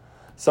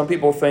 Some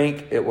people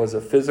think it was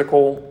a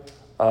physical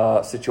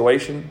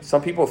situation.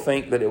 Some people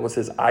think that it was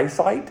his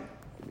eyesight.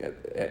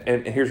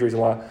 And here's the reason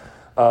why.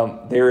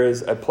 There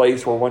is a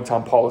place where one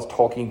time Paul is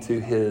talking to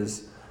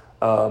his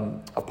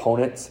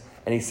opponents,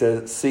 and he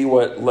says, see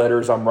what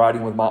letters I'm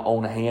writing with my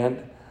own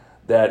hand?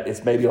 That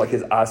it's maybe like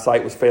his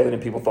eyesight was failing,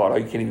 and people thought, oh,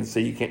 you can't even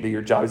see, you can't do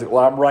your job. He's like,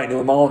 well, I'm writing it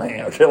with my own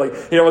hand. Okay, like,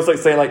 you know, it's like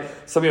saying, like,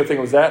 some people think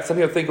it was that. Some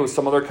people think it was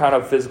some other kind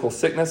of physical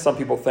sickness. Some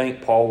people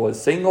think Paul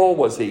was single.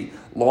 Was he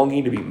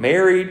longing to be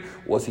married?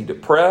 Was he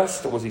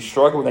depressed? Was he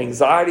struggling with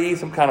anxiety,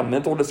 some kind of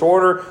mental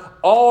disorder?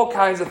 All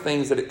kinds of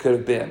things that it could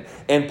have been.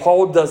 And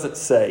Paul doesn't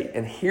say.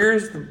 And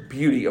here's the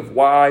beauty of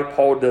why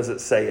Paul doesn't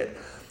say it.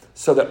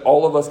 So that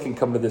all of us can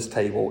come to this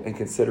table and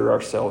consider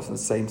ourselves in the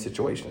same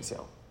situation as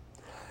him.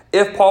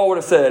 If Paul would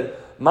have said,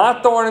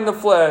 my thorn in the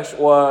flesh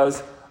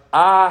was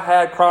I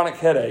had chronic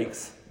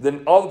headaches,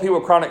 then all the people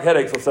with chronic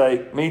headaches will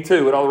say, me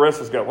too. And all the rest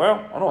of us go,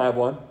 well, I don't have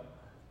one.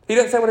 He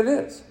doesn't say what it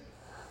is.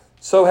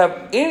 So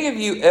have any of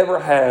you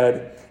ever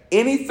had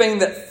anything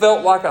that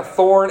felt like a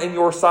thorn in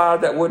your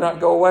side that would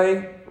not go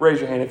away? Raise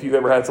your hand if you've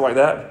ever had something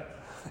like that.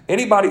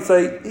 Anybody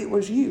say, it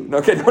was you?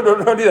 Okay,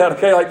 don't do that.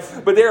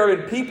 Okay, but there have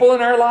been people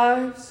in our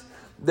lives.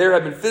 There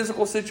have been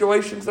physical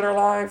situations in our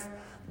life.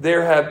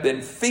 There have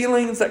been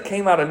feelings that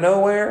came out of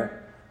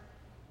nowhere.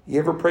 You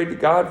ever prayed to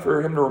God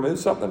for him to remove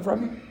something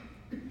from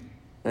you?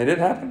 And it didn't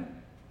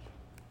happen?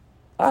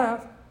 I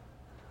have.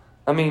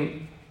 I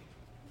mean,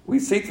 we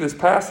see through this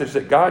passage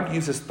that God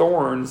uses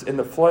thorns in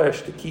the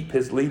flesh to keep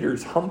his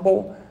leaders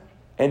humble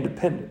and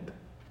dependent.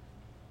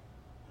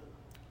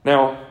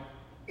 Now,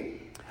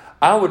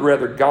 I would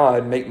rather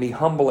God make me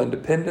humble and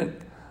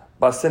dependent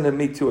by sending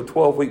me to a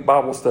 12-week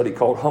Bible study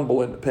called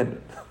Humble and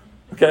Dependent.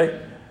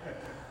 Okay?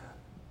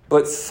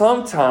 But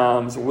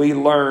sometimes we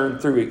learn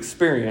through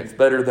experience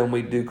better than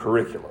we do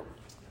curriculum,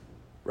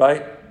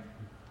 right?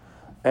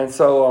 And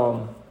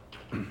so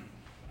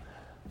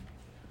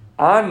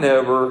I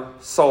never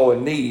saw a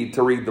need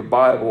to read the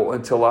Bible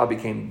until I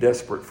became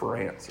desperate for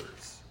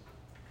answers.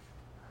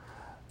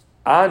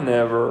 I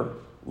never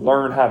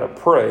learned how to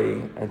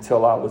pray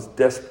until I was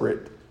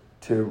desperate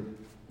to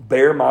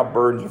bear my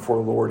burdens before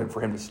the Lord and for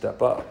him to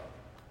step up.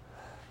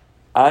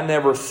 I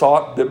never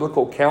sought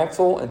biblical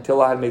counsel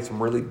until I had made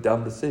some really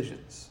dumb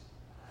decisions.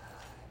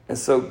 And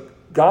so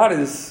God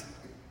is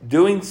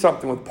doing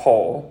something with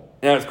Paul.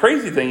 Now, the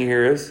crazy thing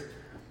here is,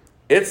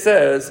 it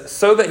says,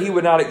 so that he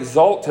would not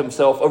exalt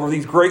himself over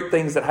these great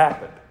things that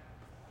happened.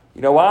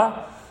 You know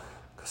why?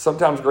 Because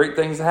sometimes great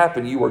things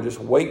happen. You are just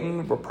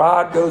waiting, but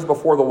pride goes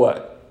before the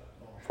what?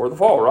 Before the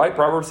fall, right?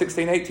 Proverbs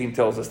 16:18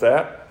 tells us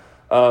that.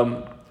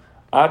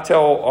 I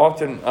tell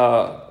often...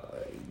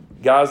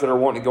 guys that are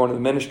wanting to go into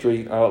the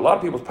ministry, a lot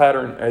of people's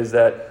pattern is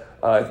that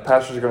if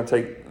pastors are going to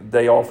take a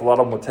day off, a lot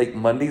of them will take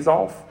Mondays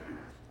off.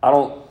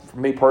 For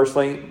me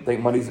personally,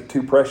 think Mondays are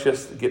too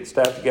precious to get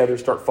staff together,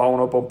 start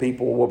following up on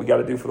people, what we got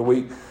to do for the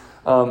week.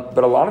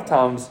 But a lot of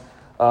times,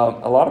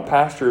 a lot of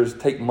pastors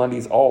take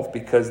Mondays off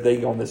because they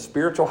go on this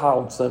spiritual high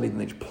on Sunday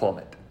and they just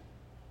plummet.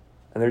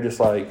 And they're just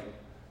like,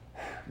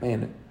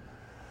 man,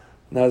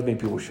 not as many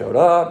people showed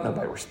up.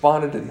 Nobody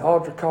responded to the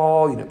altar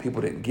call.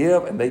 People didn't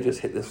give, and they just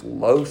hit this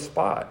low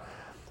spot.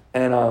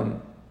 And a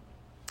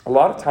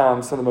lot of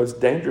times, some of the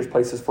most dangerous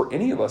places for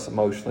any of us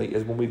emotionally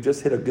is when we've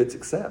just hit a good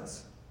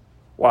success.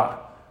 Why?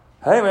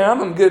 Hey, man,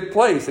 I'm in a good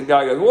place. And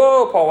God goes,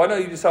 whoa, Paul, I know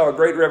you just saw a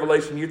great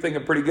revelation. You're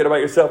thinking pretty good about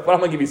yourself, but I'm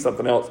going to give you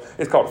something else.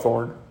 It's called a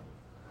thorn.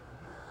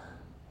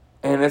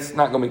 And it's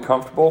not going to be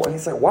comfortable. And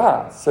he's like,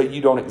 why? So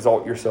you don't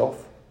exalt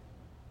yourself.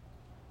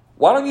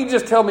 Why don't you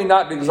just tell me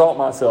not to exalt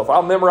myself?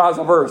 I'll memorize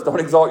a verse. Don't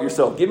exalt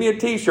yourself. Give me a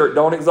t-shirt.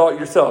 Don't exalt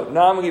yourself.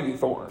 No, I'm going to give you a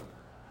thorn.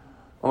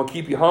 I'm going to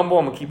keep you humble.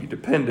 I'm going to keep you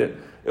dependent.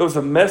 It was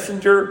a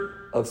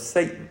messenger of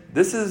Satan.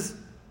 This is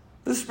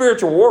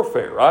spiritual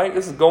warfare, right?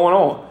 This is going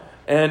on.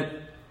 And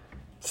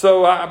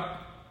so I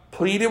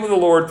pleaded with the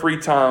Lord 3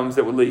 times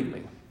that would lead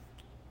me.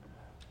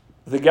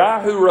 The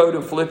guy who wrote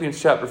in Philippians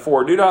chapter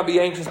 4, do not be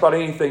anxious about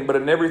anything, but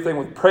in everything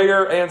with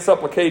prayer and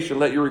supplication,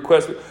 let your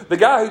requests be. The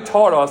guy who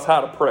taught us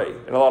how to pray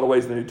in a lot of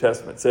ways in the New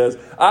Testament says,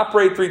 I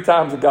prayed 3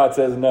 times and God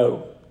says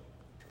no.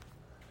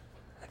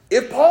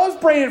 If Paul's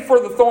praying for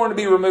the thorn to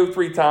be removed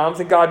 3 times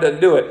and God doesn't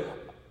do it,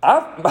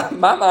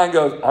 my mind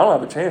goes, I don't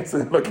have a chance.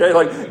 Okay,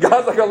 like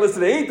God's not going to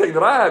listen to anything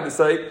that I have to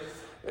say.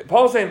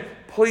 Paul's saying,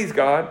 please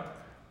God,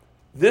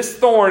 this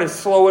thorn is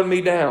slowing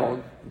me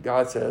down.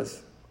 God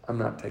says, I'm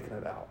not taking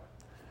it out.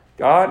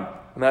 God,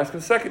 I'm asking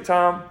a second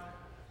time.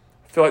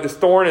 I feel like this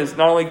thorn is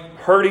not only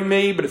hurting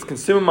me, but it's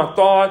consuming my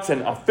thoughts,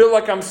 and I feel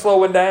like I'm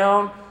slowing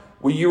down.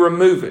 Will you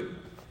remove it?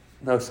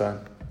 No,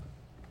 son.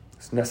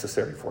 It's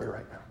necessary for you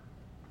right now.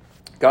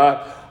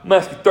 God, I'm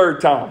asking 3rd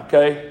time,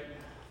 okay?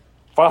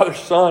 Father,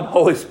 Son,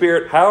 Holy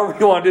Spirit, however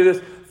you want to do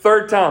this,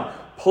 3rd time.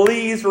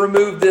 Please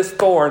remove this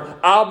thorn.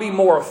 I'll be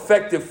more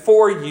effective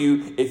for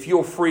you if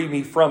you'll free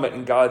me from it.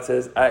 And God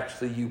says,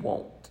 actually, you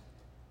won't.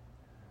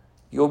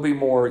 You'll be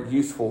more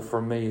useful for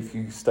me if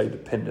you stay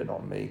dependent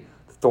on me.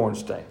 The thorn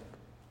stain.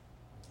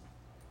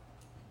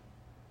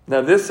 Now,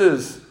 this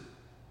is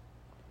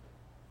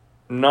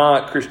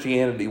not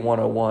Christianity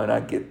 101.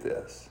 I get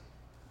this.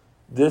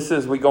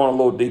 We're going a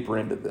little deeper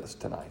into this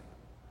tonight.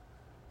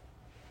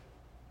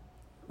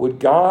 Would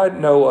God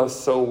know us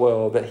so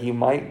well that he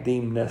might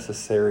deem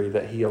necessary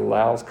that he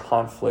allows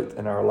conflict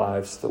in our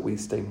lives so that we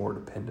stay more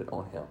dependent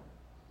on him?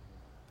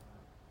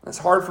 It's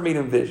hard for me to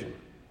envision.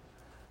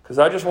 Because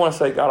I just want to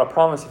say, God, I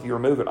promise if you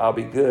remove it, I'll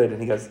be good.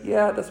 And he goes,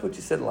 yeah, that's what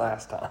you said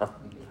last time.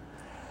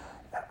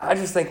 I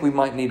just think we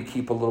might need to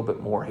keep a little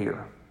bit more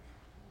here.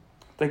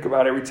 Think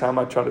about every time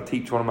I try to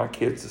teach one of my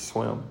kids to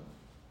swim.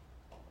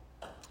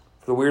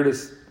 For the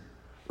weirdest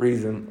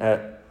reason,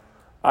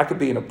 I could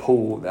be in a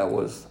pool that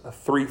was a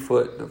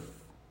 3-foot to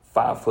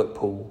 5-foot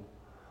pool.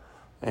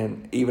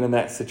 And even in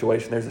that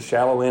situation, there's a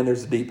shallow end,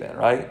 there's a deep end,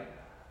 right?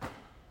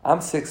 I'm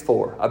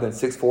 6'4". I've been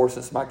 6'4"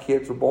 since my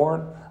kids were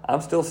born.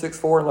 I'm still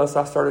 6'4" unless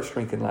I started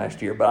shrinking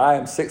last year. But I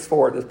am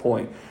 6'4" at this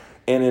point.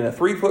 And in a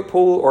 3-foot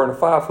pool or in a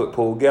 5-foot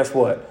pool, guess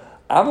what?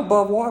 I'm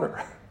above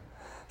water.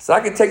 So I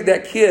can take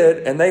that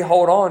kid and they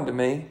hold on to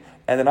me.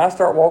 And then I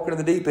start walking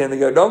to the deep end. They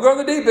go, don't go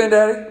to the deep end,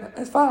 Daddy.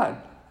 It's fine.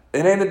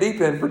 It ain't the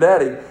deep end for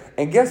Daddy.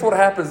 And guess what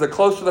happens the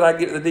closer that I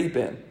get to the deep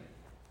end?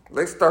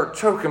 They start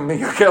choking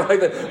me. Okay, like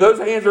that. Those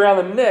hands around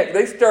the neck,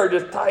 they start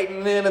just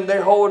tightening in and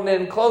they're holding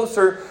in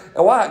closer.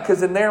 And why?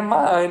 Because in their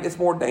mind, it's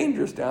more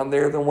dangerous down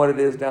there than what it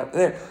is down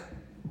there.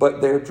 But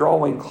they're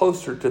drawing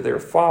closer to their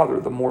father,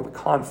 the more the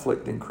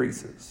conflict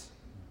increases.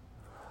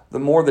 The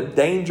more the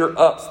danger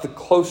ups, the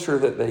closer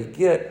that they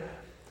get.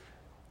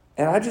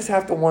 And I just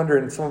have to wonder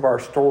in some of our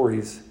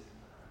stories,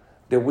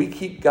 did we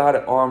keep God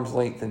at arm's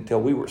length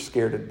until we were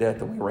scared to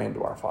death and we ran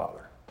to our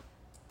Father?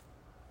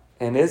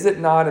 And is it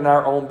not in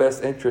our own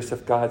best interest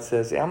if God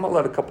says, I'm going to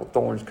let a couple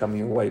thorns come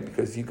your way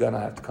because you're going to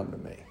have to come to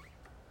me?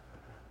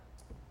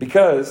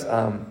 Because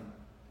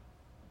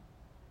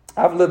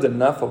I've lived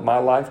enough of my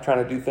life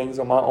trying to do things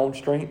on my own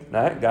strength, and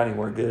I ain't got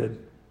anywhere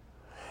good.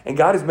 And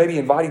God is maybe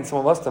inviting some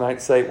of us tonight to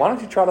say, why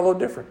don't you try it a little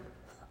different?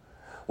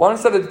 Why don't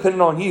instead of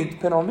depending on you,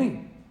 depend on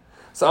me?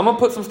 So I'm going to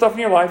put some stuff in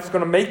your life that's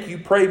going to make you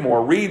pray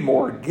more, read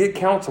more, get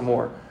counsel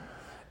more.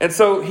 And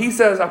so he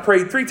says, I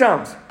prayed 3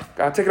 times.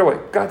 God, take it away.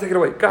 God, take it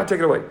away. God, take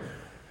it away.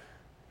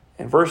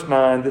 In verse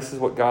 9, this is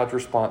what God's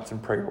response in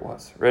prayer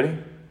was. Ready?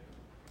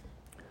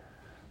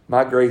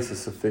 My grace is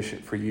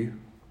sufficient for you,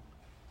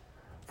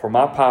 for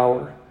my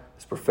power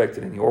is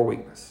perfected in your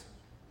weakness.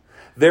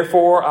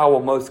 Therefore, I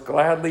will most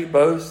gladly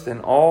boast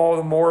and all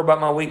the more about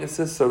my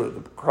weaknesses so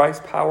that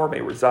Christ's power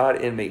may reside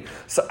in me.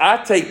 So I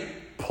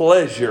take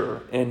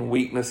pleasure in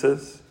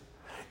weaknesses,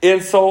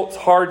 insults,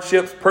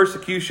 hardships,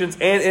 persecutions,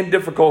 and in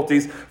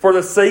difficulties for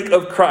the sake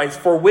of Christ.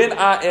 For when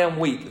I am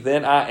weak,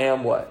 then I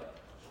am what?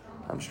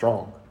 I'm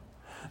strong.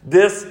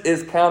 This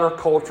is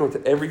countercultural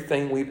to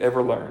everything we've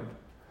ever learned.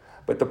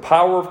 But the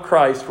power of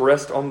Christ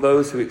rests on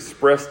those who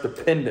express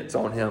dependence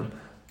on him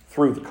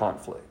through the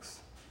conflicts.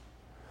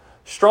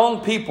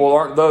 Strong people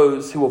aren't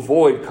those who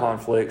avoid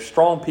conflicts.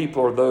 Strong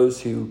people are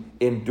those who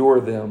endure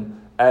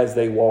them as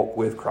they walk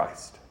with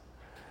Christ.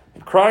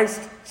 And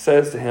Christ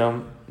says to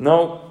him,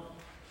 no,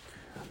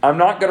 I'm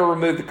not going to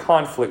remove the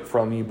conflict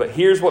from you, but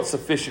here's what's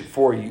sufficient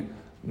for you,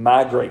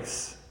 my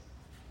grace.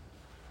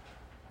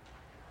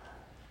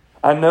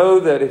 I know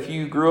that if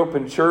you grew up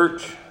in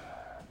church,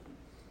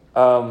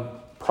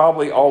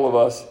 probably all of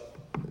us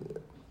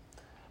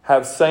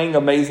have sang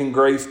Amazing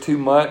Grace too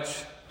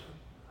much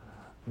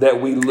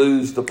that we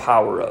lose the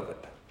power of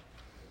it.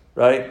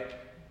 Right?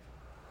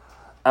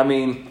 I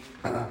mean,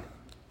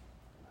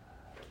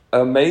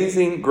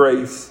 Amazing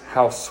Grace,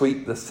 how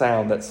sweet the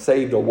sound that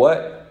saved a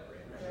what?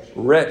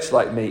 Wretch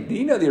like me. Do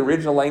you know the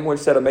original language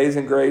said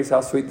Amazing Grace,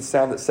 how sweet the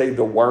sound that saved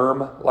a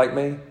worm like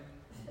me?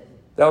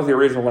 That was the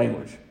original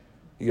language.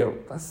 You go,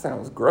 that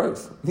sounds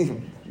gross.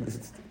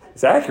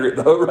 It's accurate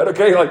though, right?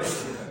 Okay, like,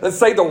 let's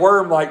say the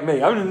worm like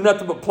me. I'm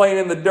nothing but playing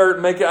in the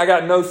dirt, I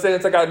got no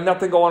sense, I got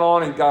nothing going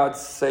on, and God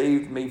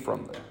saved me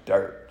from the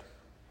dirt.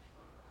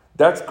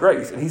 That's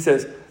grace. And he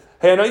says,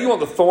 hey, I know you want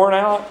the thorn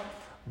out,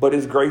 but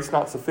is grace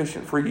not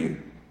sufficient for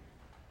you?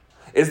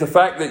 Is the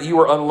fact that you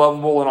were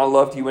unlovable and I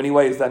loved you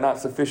anyway, is that not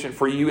sufficient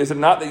for you? Is it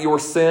not that your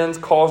sins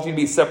caused you to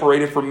be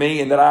separated from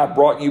me and that I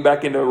brought you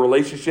back into a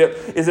relationship?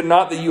 Is it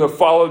not that you have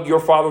followed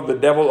your father, the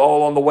devil,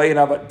 all on the way and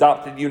I've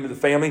adopted you into the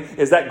family?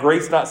 Is that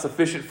grace not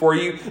sufficient for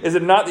you? Is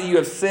it not that you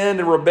have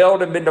sinned and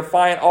rebelled and been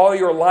defiant all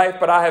your life,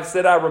 but I have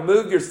said I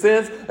removed your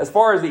sins as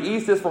far as the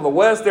east is from the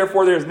west,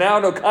 therefore there is now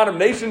no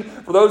condemnation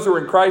for those who are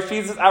in Christ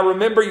Jesus. I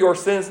remember your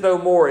sins no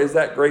more. Is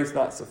that grace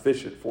not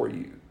sufficient for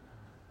you?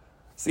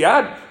 See,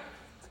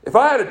 if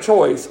I had a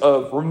choice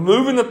of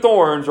removing the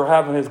thorns or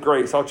having his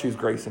grace, I'll choose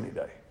grace any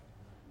day.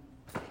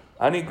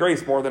 I need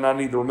grace more than I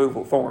need the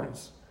removal of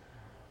thorns.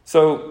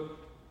 So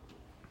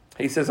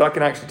he says, I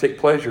can actually take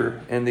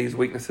pleasure in these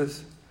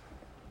weaknesses.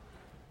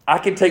 I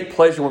can take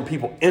pleasure when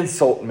people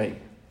insult me,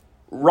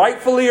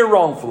 rightfully or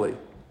wrongfully.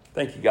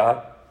 Thank you,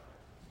 God.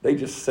 They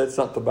just said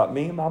something about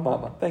me and my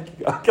mama. Thank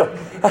you,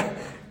 God.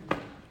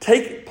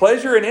 Take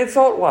pleasure in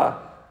insult.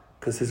 Why?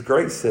 Because his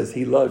grace says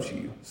he loves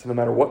you. So no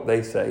matter what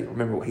they say,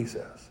 remember what he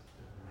says.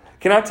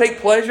 Can I take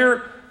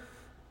pleasure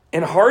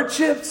in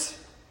hardships?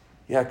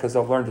 Yeah, because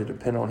I've learned to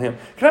depend on him.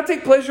 Can I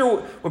take pleasure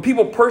when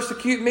people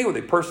persecute me? Well,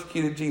 they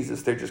persecuted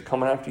Jesus. They're just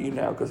coming after you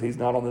now because he's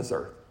not on this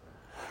earth.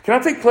 Can I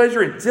take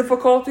pleasure in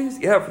difficulties?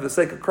 Yeah, for the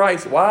sake of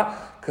Christ. Why?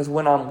 Because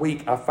when I'm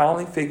weak, I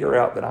finally figure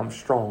out that I'm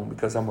strong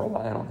because I'm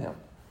relying on him.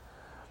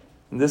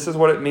 And this is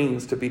what it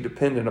means to be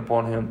dependent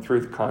upon him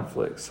through the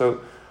conflict.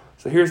 So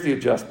here's the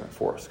adjustment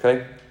for us,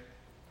 okay?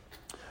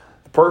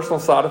 Personal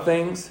side of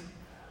things,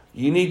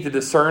 you need to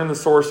discern the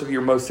source of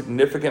your most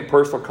significant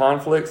personal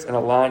conflicts and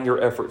align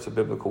your efforts with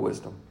biblical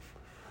wisdom.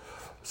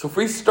 So if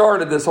we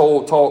started this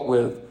whole talk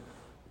with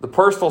the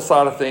personal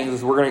side of things,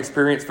 is we're going to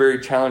experience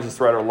varied challenges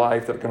throughout our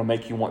life that are going to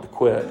make you want to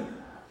quit.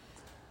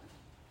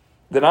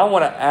 Then I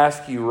want to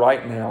ask you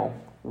right now,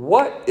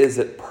 what is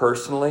it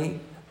personally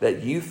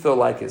that you feel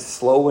like is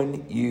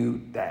slowing you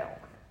down?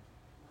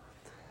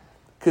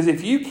 Because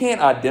if you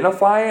can't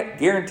identify it,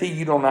 guarantee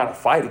you don't know how to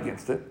fight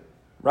against it.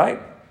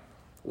 Right?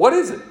 What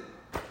is it?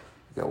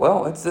 You go,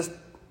 well, it's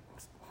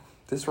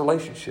this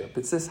relationship.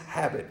 It's this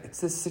habit.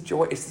 It's this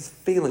situation. It's this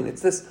feeling.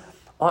 It's this,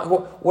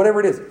 whatever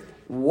it is.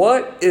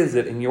 What is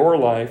it in your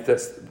life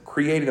that's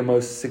creating the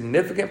most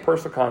significant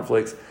personal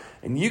conflicts?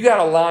 And you got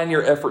to align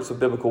your efforts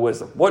with biblical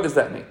wisdom. What does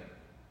that mean?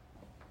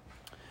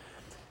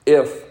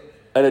 If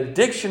an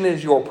addiction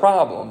is your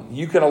problem,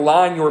 you can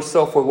align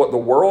yourself with what the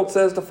world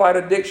says to fight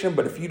addiction.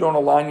 But if you don't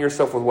align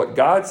yourself with what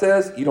God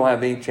says, you don't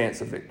have any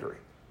chance of victory.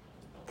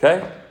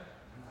 Okay?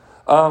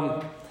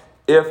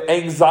 If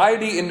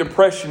anxiety and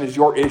depression is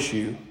your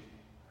issue,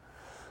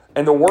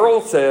 and the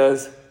world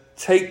says,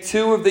 take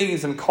 2 of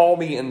these and call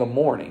me in the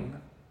morning,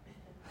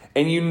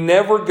 and you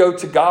never go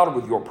to God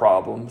with your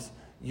problems,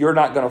 you're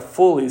not going to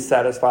fully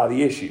satisfy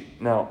the issue.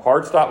 Now,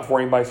 hard stop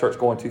before anybody starts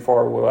going too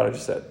far with what I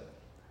just said.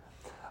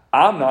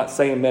 I'm not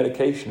saying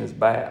medication is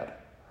bad,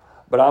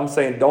 but I'm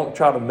saying don't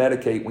try to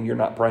medicate when you're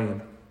not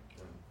praying.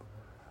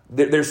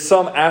 There's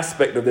some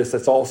aspect of this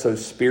that's also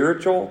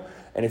spiritual.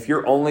 And if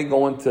you're only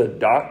going to a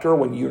doctor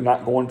when you're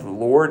not going to the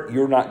Lord,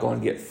 you're not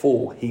going to get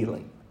full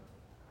healing.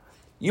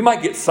 You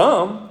might get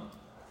some.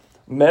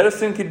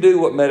 Medicine can do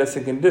what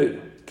medicine can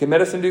do. Can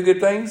medicine do good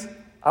things?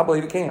 I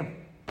believe it can.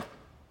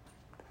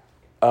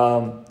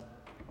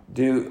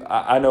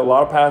 I know a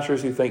lot of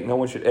pastors who think no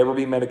one should ever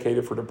be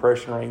medicated for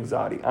depression or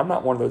anxiety. I'm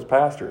not one of those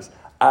pastors.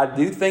 I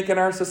do think in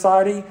our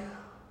society,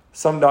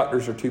 some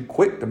doctors are too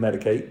quick to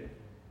medicate.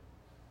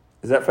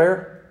 Is that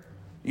fair?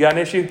 You got an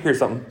issue? Here's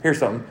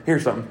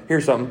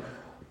something.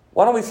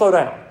 Why don't we slow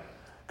down?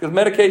 Because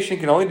medication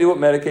can only do what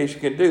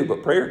medication can do,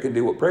 but prayer can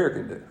do what prayer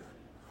can do.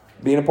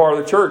 Being a part of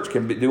the church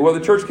can do what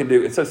the church can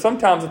do. And so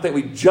sometimes I think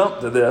we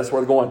jump to this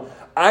where we're going,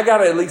 I got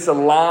to at least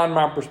align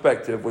my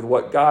perspective with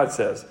what God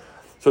says.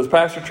 So is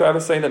Pastor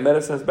Travis saying that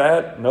medicine is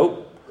bad?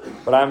 Nope.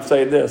 But I'm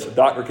saying this, a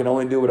doctor can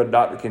only do what a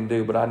doctor can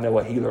do, but I know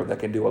a healer that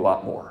can do a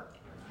lot more.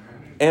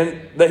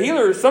 And the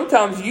healer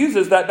sometimes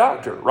uses that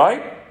doctor,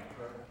 right?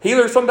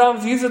 Healer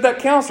sometimes uses that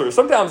counselor.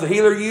 Sometimes the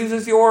healer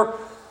uses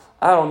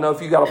I don't know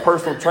if you got a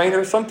personal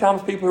trainer.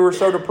 Sometimes people who are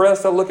so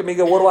depressed, they'll look at me and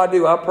go, what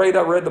do? I prayed,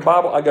 I read the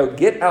Bible. I go,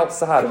 get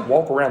outside and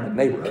walk around the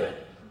neighborhood.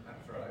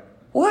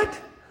 What?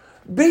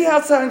 Be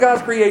outside in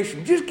God's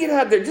creation. Just get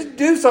out there. Just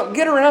do something.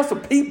 Get around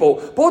some people.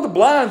 Pull the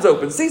blinds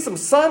open. See some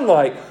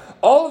sunlight.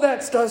 All of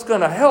that stuff's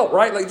going to help,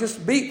 right?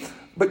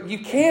 But you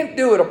can't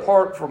do it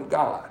apart from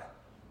God.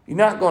 You're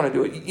not going to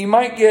do it. You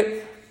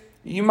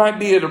might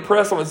be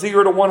depressed on a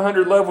 0 to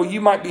 100 level. You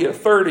might be a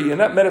 30,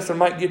 and that medicine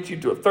might get you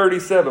to a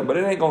 37, but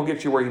it ain't going to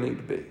get you where you need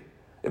to be.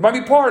 It might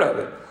be part of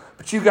it,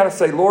 but you've got to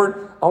say,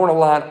 Lord, I want to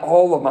align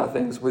all of my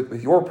things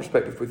with your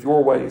perspective, with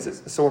your ways.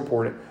 It's so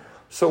important.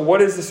 So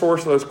what is the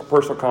source of those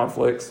personal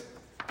conflicts?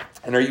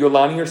 And are you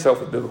aligning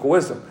yourself with biblical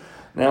wisdom?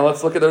 Now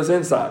let's look at those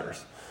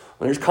insiders.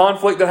 When there's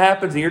conflict that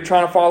happens and you're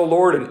trying to follow the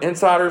Lord and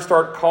insiders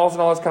start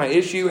causing all this kind of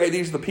issue, hey,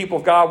 these are the people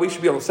of God. We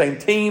should be on the same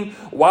team.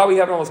 Why are we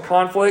having all this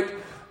conflict?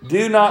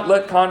 Do not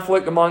let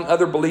conflict among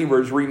other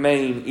believers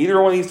remain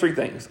either one of these three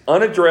things: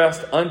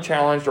 unaddressed,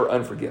 unchallenged, or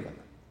unforgiven.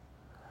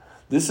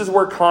 This is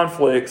where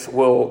conflicts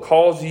will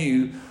cause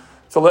you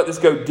to let this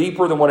go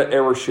deeper than what it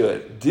ever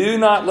should. Do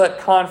not let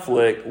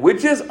conflict,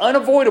 which is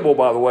unavoidable,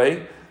 by the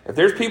way. If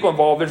there's people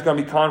involved, there's going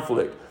to be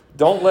conflict.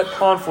 Don't let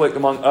conflict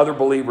among other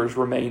believers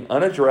remain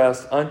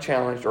unaddressed,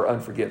 unchallenged, or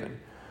unforgiven.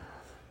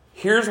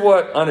 Here's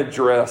what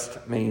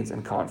unaddressed means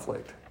in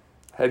conflict.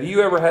 Have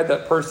you ever had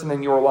that person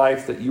in your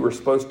life that you were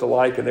supposed to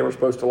like and they were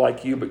supposed to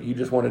like you, but you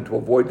just wanted to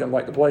avoid them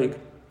like the plague?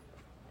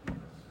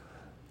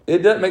 It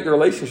doesn't make the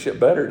relationship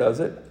better, does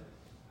it?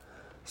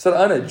 So to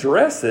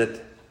unaddress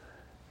it,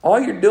 all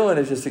you're doing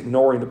is just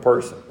ignoring the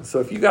person. So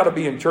if you got to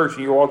be in church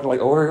and you're walking like,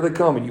 oh, here they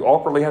come, and you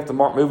awkwardly have to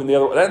mark moving the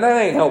other way, that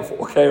ain't helpful,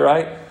 okay,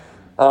 right?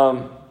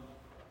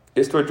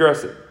 Is to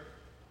address it.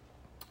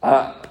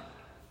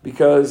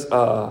 Because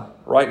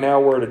right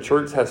now we're at a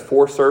church that has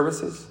 4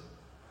 services.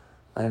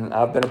 And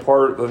I've been a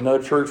part of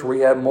another church where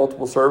we had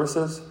multiple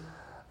services.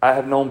 I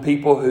have known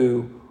people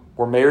who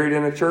were married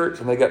in a church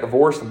and they got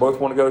divorced and both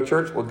want to go to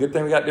church. Well, good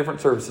thing we got different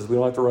services. We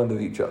don't have to run to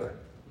each other.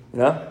 You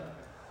know?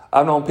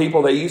 I've known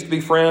people, they used to be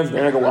friends, and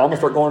they're going to go, well, I'm going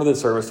to start going to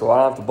this service, so I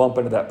don't have to bump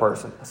into that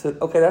person. I said,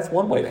 okay, that's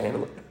one way to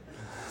handle it.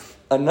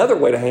 Another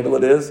way to handle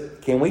it is,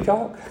 can we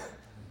talk?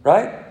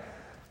 Right?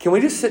 Can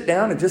we just sit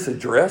down and just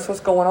address what's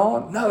going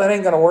on? No, that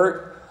ain't going to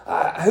work.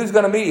 Who's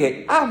going to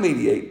mediate? I'll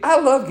mediate. I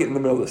love getting in the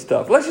middle of this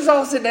stuff. Let's just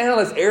all sit down.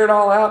 Let's air it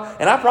all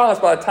out. And I promise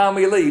by the time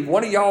we leave,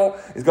 one of y'all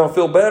is going to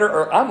feel better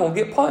or I'm going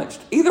to get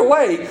punched. Either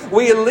way,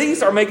 we at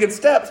least are making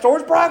steps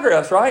towards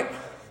progress, right?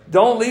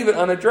 Don't leave it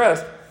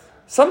unaddressed.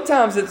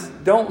 Sometimes it's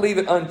don't leave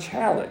it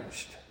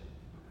unchallenged.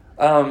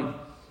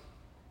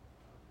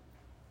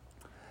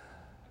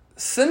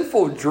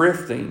 Sinful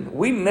drifting,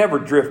 we never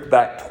drift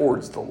back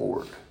towards the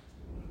Lord.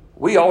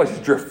 We always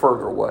just drift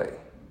further away.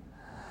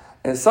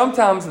 And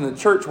sometimes in the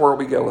church world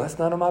we go, well, that's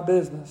none of my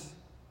business.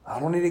 I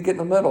don't need to get in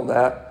the middle of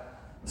that.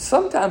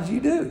 Sometimes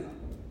you do.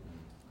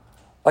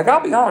 Like,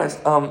 I'll be honest,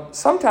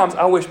 sometimes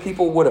I wish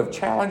people would have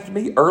challenged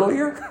me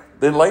earlier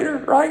than later,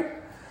 right?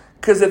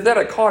 Because if they'd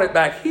have caught it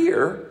back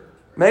here,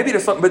 maybe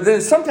there's something. But then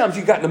sometimes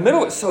you got in the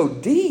middle, it's so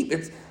deep,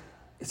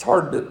 it's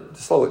hard to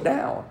slow it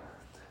down.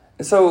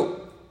 And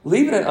so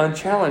leaving it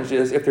unchallenged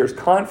is if there's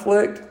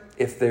conflict,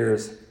 if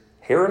there's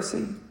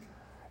heresy,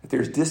 if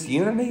there's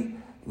disunity,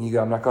 and you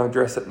go, I'm not going to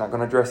address it, not going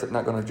to address it,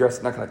 not going to address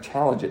it, not going to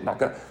challenge it, not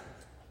going to.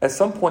 At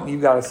some point,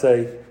 you've got to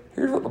say,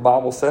 here's what the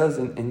Bible says,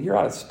 and you're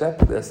out of step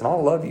with this, and I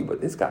love you,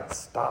 but it's got to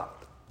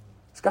stop.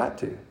 It's got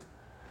to.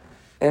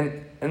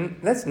 And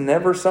that's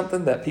never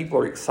something that people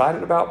are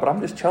excited about, but I'm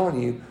just telling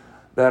you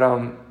that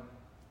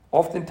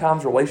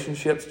oftentimes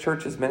relationships,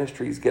 churches,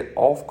 ministries get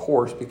off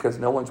course because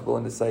no one's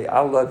willing to say,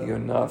 I love you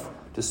enough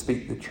to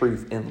speak the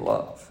truth in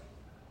love.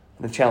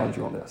 And to challenge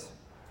you on this.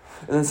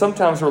 And then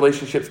sometimes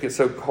relationships get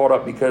so caught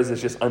up because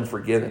it's just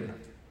unforgiven.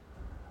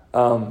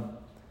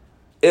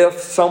 If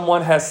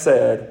someone has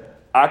said,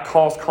 I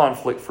caused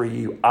conflict for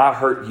you, I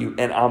hurt you,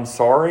 and I'm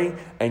sorry,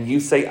 and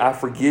you say, I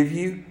forgive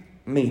you,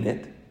 mean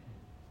it.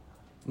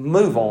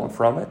 Move on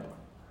from it.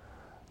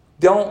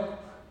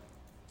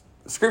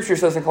 Scripture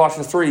says in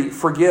Colossians 3,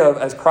 forgive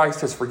as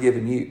Christ has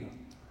forgiven you.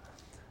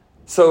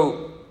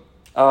 So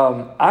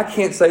I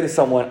can't say to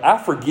someone, I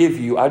forgive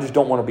you, I just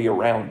don't want to be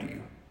around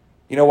you.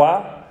 You know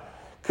why?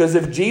 Because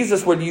if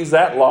Jesus would use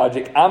that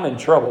logic, I'm in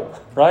trouble,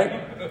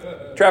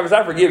 right? Travis,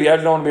 I forgive you, I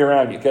just don't want to be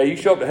around you, okay? You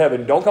show up to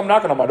heaven, don't come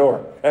knocking on my door,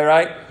 okay,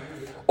 right?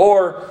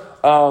 Or,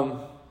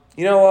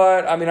 you know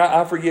what, I mean,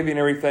 I forgive you and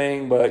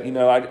everything, but, you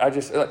know, I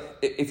just,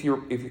 if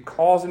you're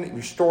causing it,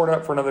 you're storing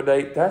up for another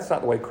day, that's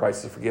not the way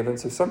Christ is forgiven.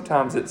 So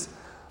sometimes it's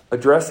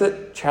address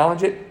it,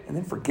 challenge it, and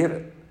then forgive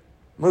it.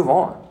 Move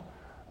on.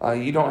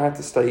 You don't have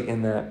to stay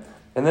in that.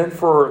 And then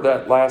for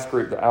that last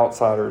group, the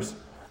outsiders,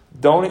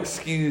 don't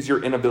excuse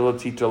your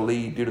inability to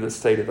lead due to the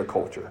state of the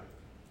culture.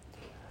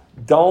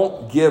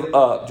 Don't give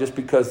up just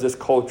because this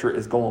culture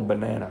is going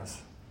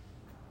bananas.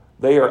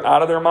 They are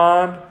out of their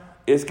mind.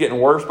 It's getting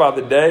worse by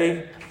the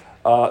day.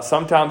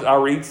 Sometimes I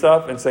read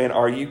stuff and saying,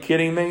 are you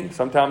kidding me?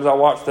 Sometimes I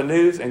watch the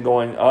news and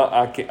going,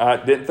 I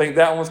didn't think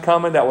that one was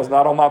coming. That was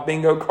not on my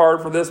bingo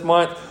card for this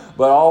month.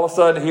 But all of a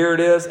sudden, here it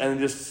is. And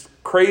just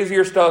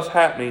crazier stuff's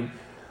happening.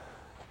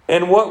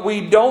 And what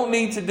we don't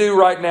need to do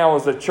right now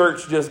is the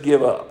church just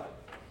give up.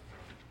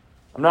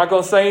 I'm not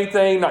going to say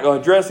anything, not going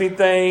to address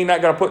anything,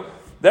 not going to put...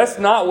 That's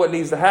not what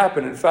needs to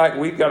happen. In fact,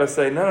 we've got to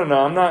say, no,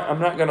 I'm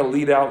not going to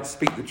lead out and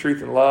speak the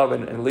truth in love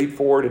and lead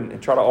forward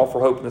and try to offer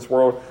hope in this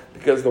world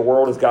because the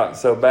world has gotten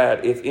so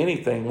bad. If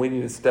anything, we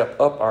need to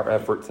step up our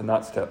efforts and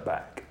not step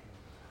back.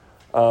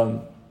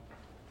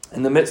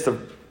 In the midst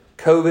of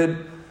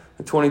COVID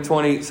in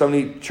 2020, so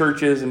many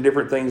churches and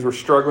different things were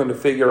struggling to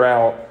figure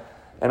out.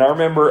 And I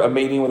remember a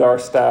meeting with our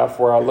staff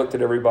where I looked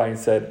at everybody and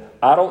said,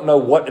 I don't know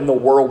what in the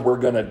world we're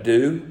going to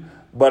do,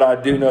 but I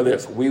do know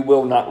this. We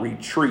will not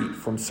retreat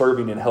from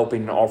serving and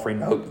helping and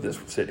offering hope to this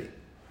city.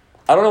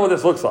 I don't know what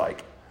this looks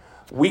like.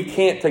 We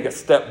can't take a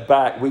step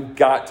back. We've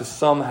got to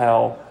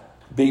somehow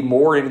be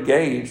more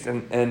engaged.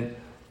 And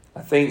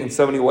I think in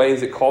so many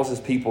ways it causes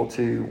people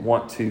to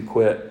want to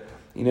quit.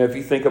 You know, if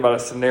you think about a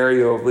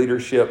scenario of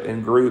leadership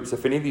in groups,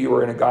 if any of you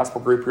are in a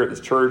gospel group here at this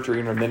church or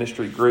in a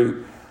ministry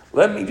group,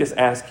 let me just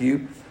ask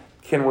you,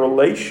 can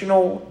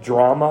relational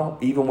drama,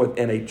 even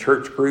within a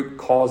church group,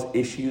 cause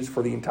issues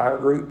for the entire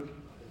group?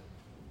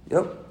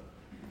 Yep.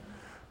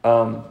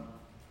 I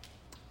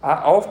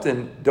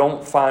often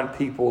don't find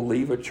people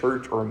leave a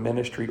church or a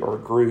ministry or a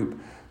group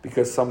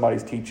because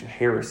somebody's teaching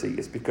heresy.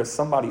 It's because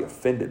somebody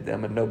offended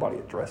them and nobody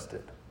addressed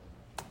it.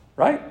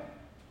 Right?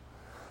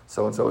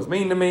 So-and-so was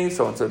mean to me.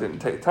 So-and-so didn't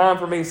take time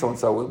for me.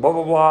 So-and-so was blah,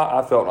 blah, blah.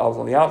 I felt I was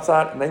on the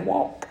outside, and they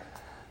walk.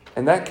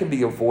 And that can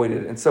be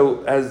avoided. And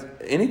so as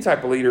any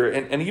type of leader,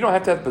 and you don't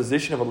have to have the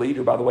position of a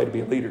leader, by the way, to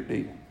be a leader, do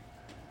you?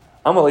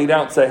 I'm going to lead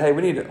out and say, hey,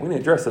 we need to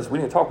address this. We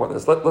need to talk about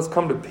this. Let's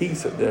come to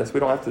peace at this. We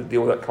don't have to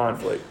deal with that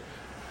conflict.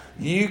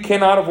 You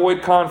cannot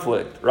avoid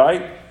conflict,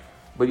 right?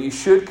 But you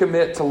should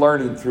commit to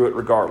learning through it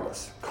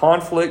regardless.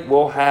 Conflict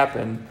will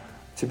happen.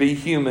 To be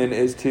human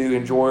is to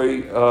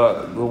enjoy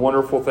the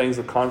wonderful things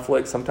of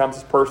conflict. Sometimes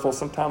it's personal.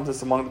 Sometimes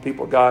it's among the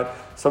people of God.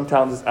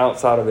 Sometimes it's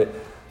outside of it.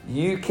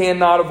 You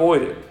cannot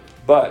avoid it.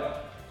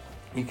 But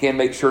you can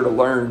make sure to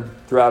learn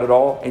throughout it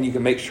all. And you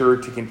can make sure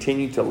to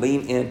continue to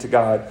lean into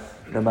God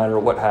no matter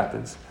what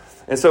happens.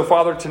 And so,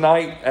 Father,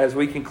 tonight, as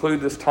we conclude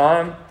this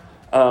time,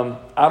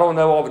 I don't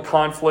know all the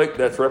conflict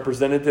that's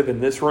representative in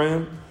this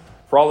room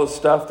for all the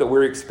stuff that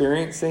we're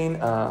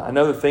experiencing. I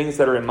know the things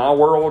that are in my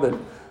world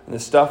and the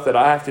stuff that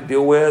I have to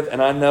deal with.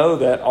 And I know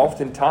that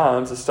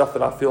oftentimes the stuff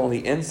that I feel on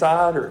the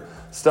inside or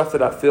stuff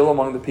that I feel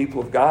among the people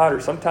of God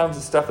or sometimes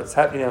the stuff that's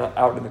happening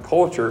out in the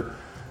culture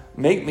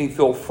make me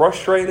feel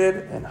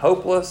frustrated and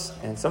hopeless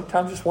and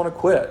sometimes just want to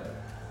quit.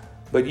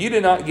 But you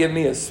did not give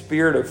me a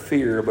spirit of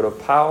fear, but of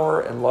power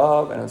and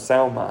love and a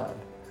sound mind.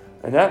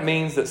 And that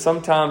means that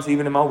sometimes,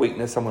 even in my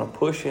weakness, I'm going to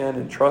push in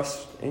and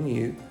trust in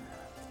you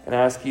and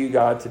ask you,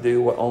 God, to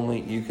do what only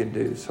you can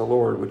do. So,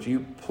 Lord, would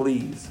you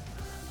please,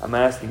 I'm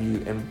asking you,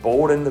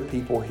 embolden the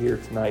people here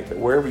tonight that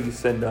wherever you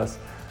send us,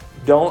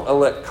 don't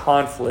let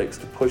conflicts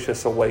to push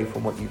us away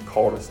from what you've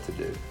called us to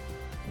do.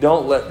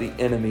 Don't let the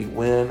enemy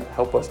win.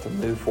 Help us to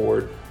move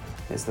forward.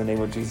 It's in the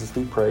name of Jesus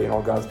we pray, and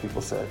all God's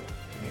people said,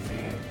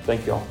 amen.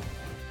 Thank you all.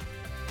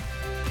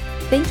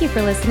 Thank you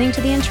for listening to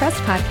the Entrust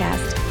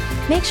Podcast.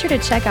 Make sure to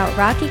check out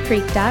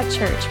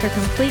rockycreek.church for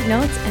complete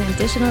notes and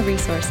additional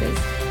resources.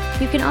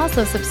 You can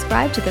also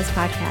subscribe to this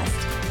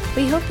podcast.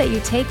 We hope that you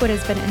take what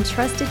has been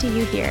entrusted to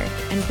you here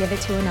and give it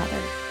to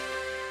another.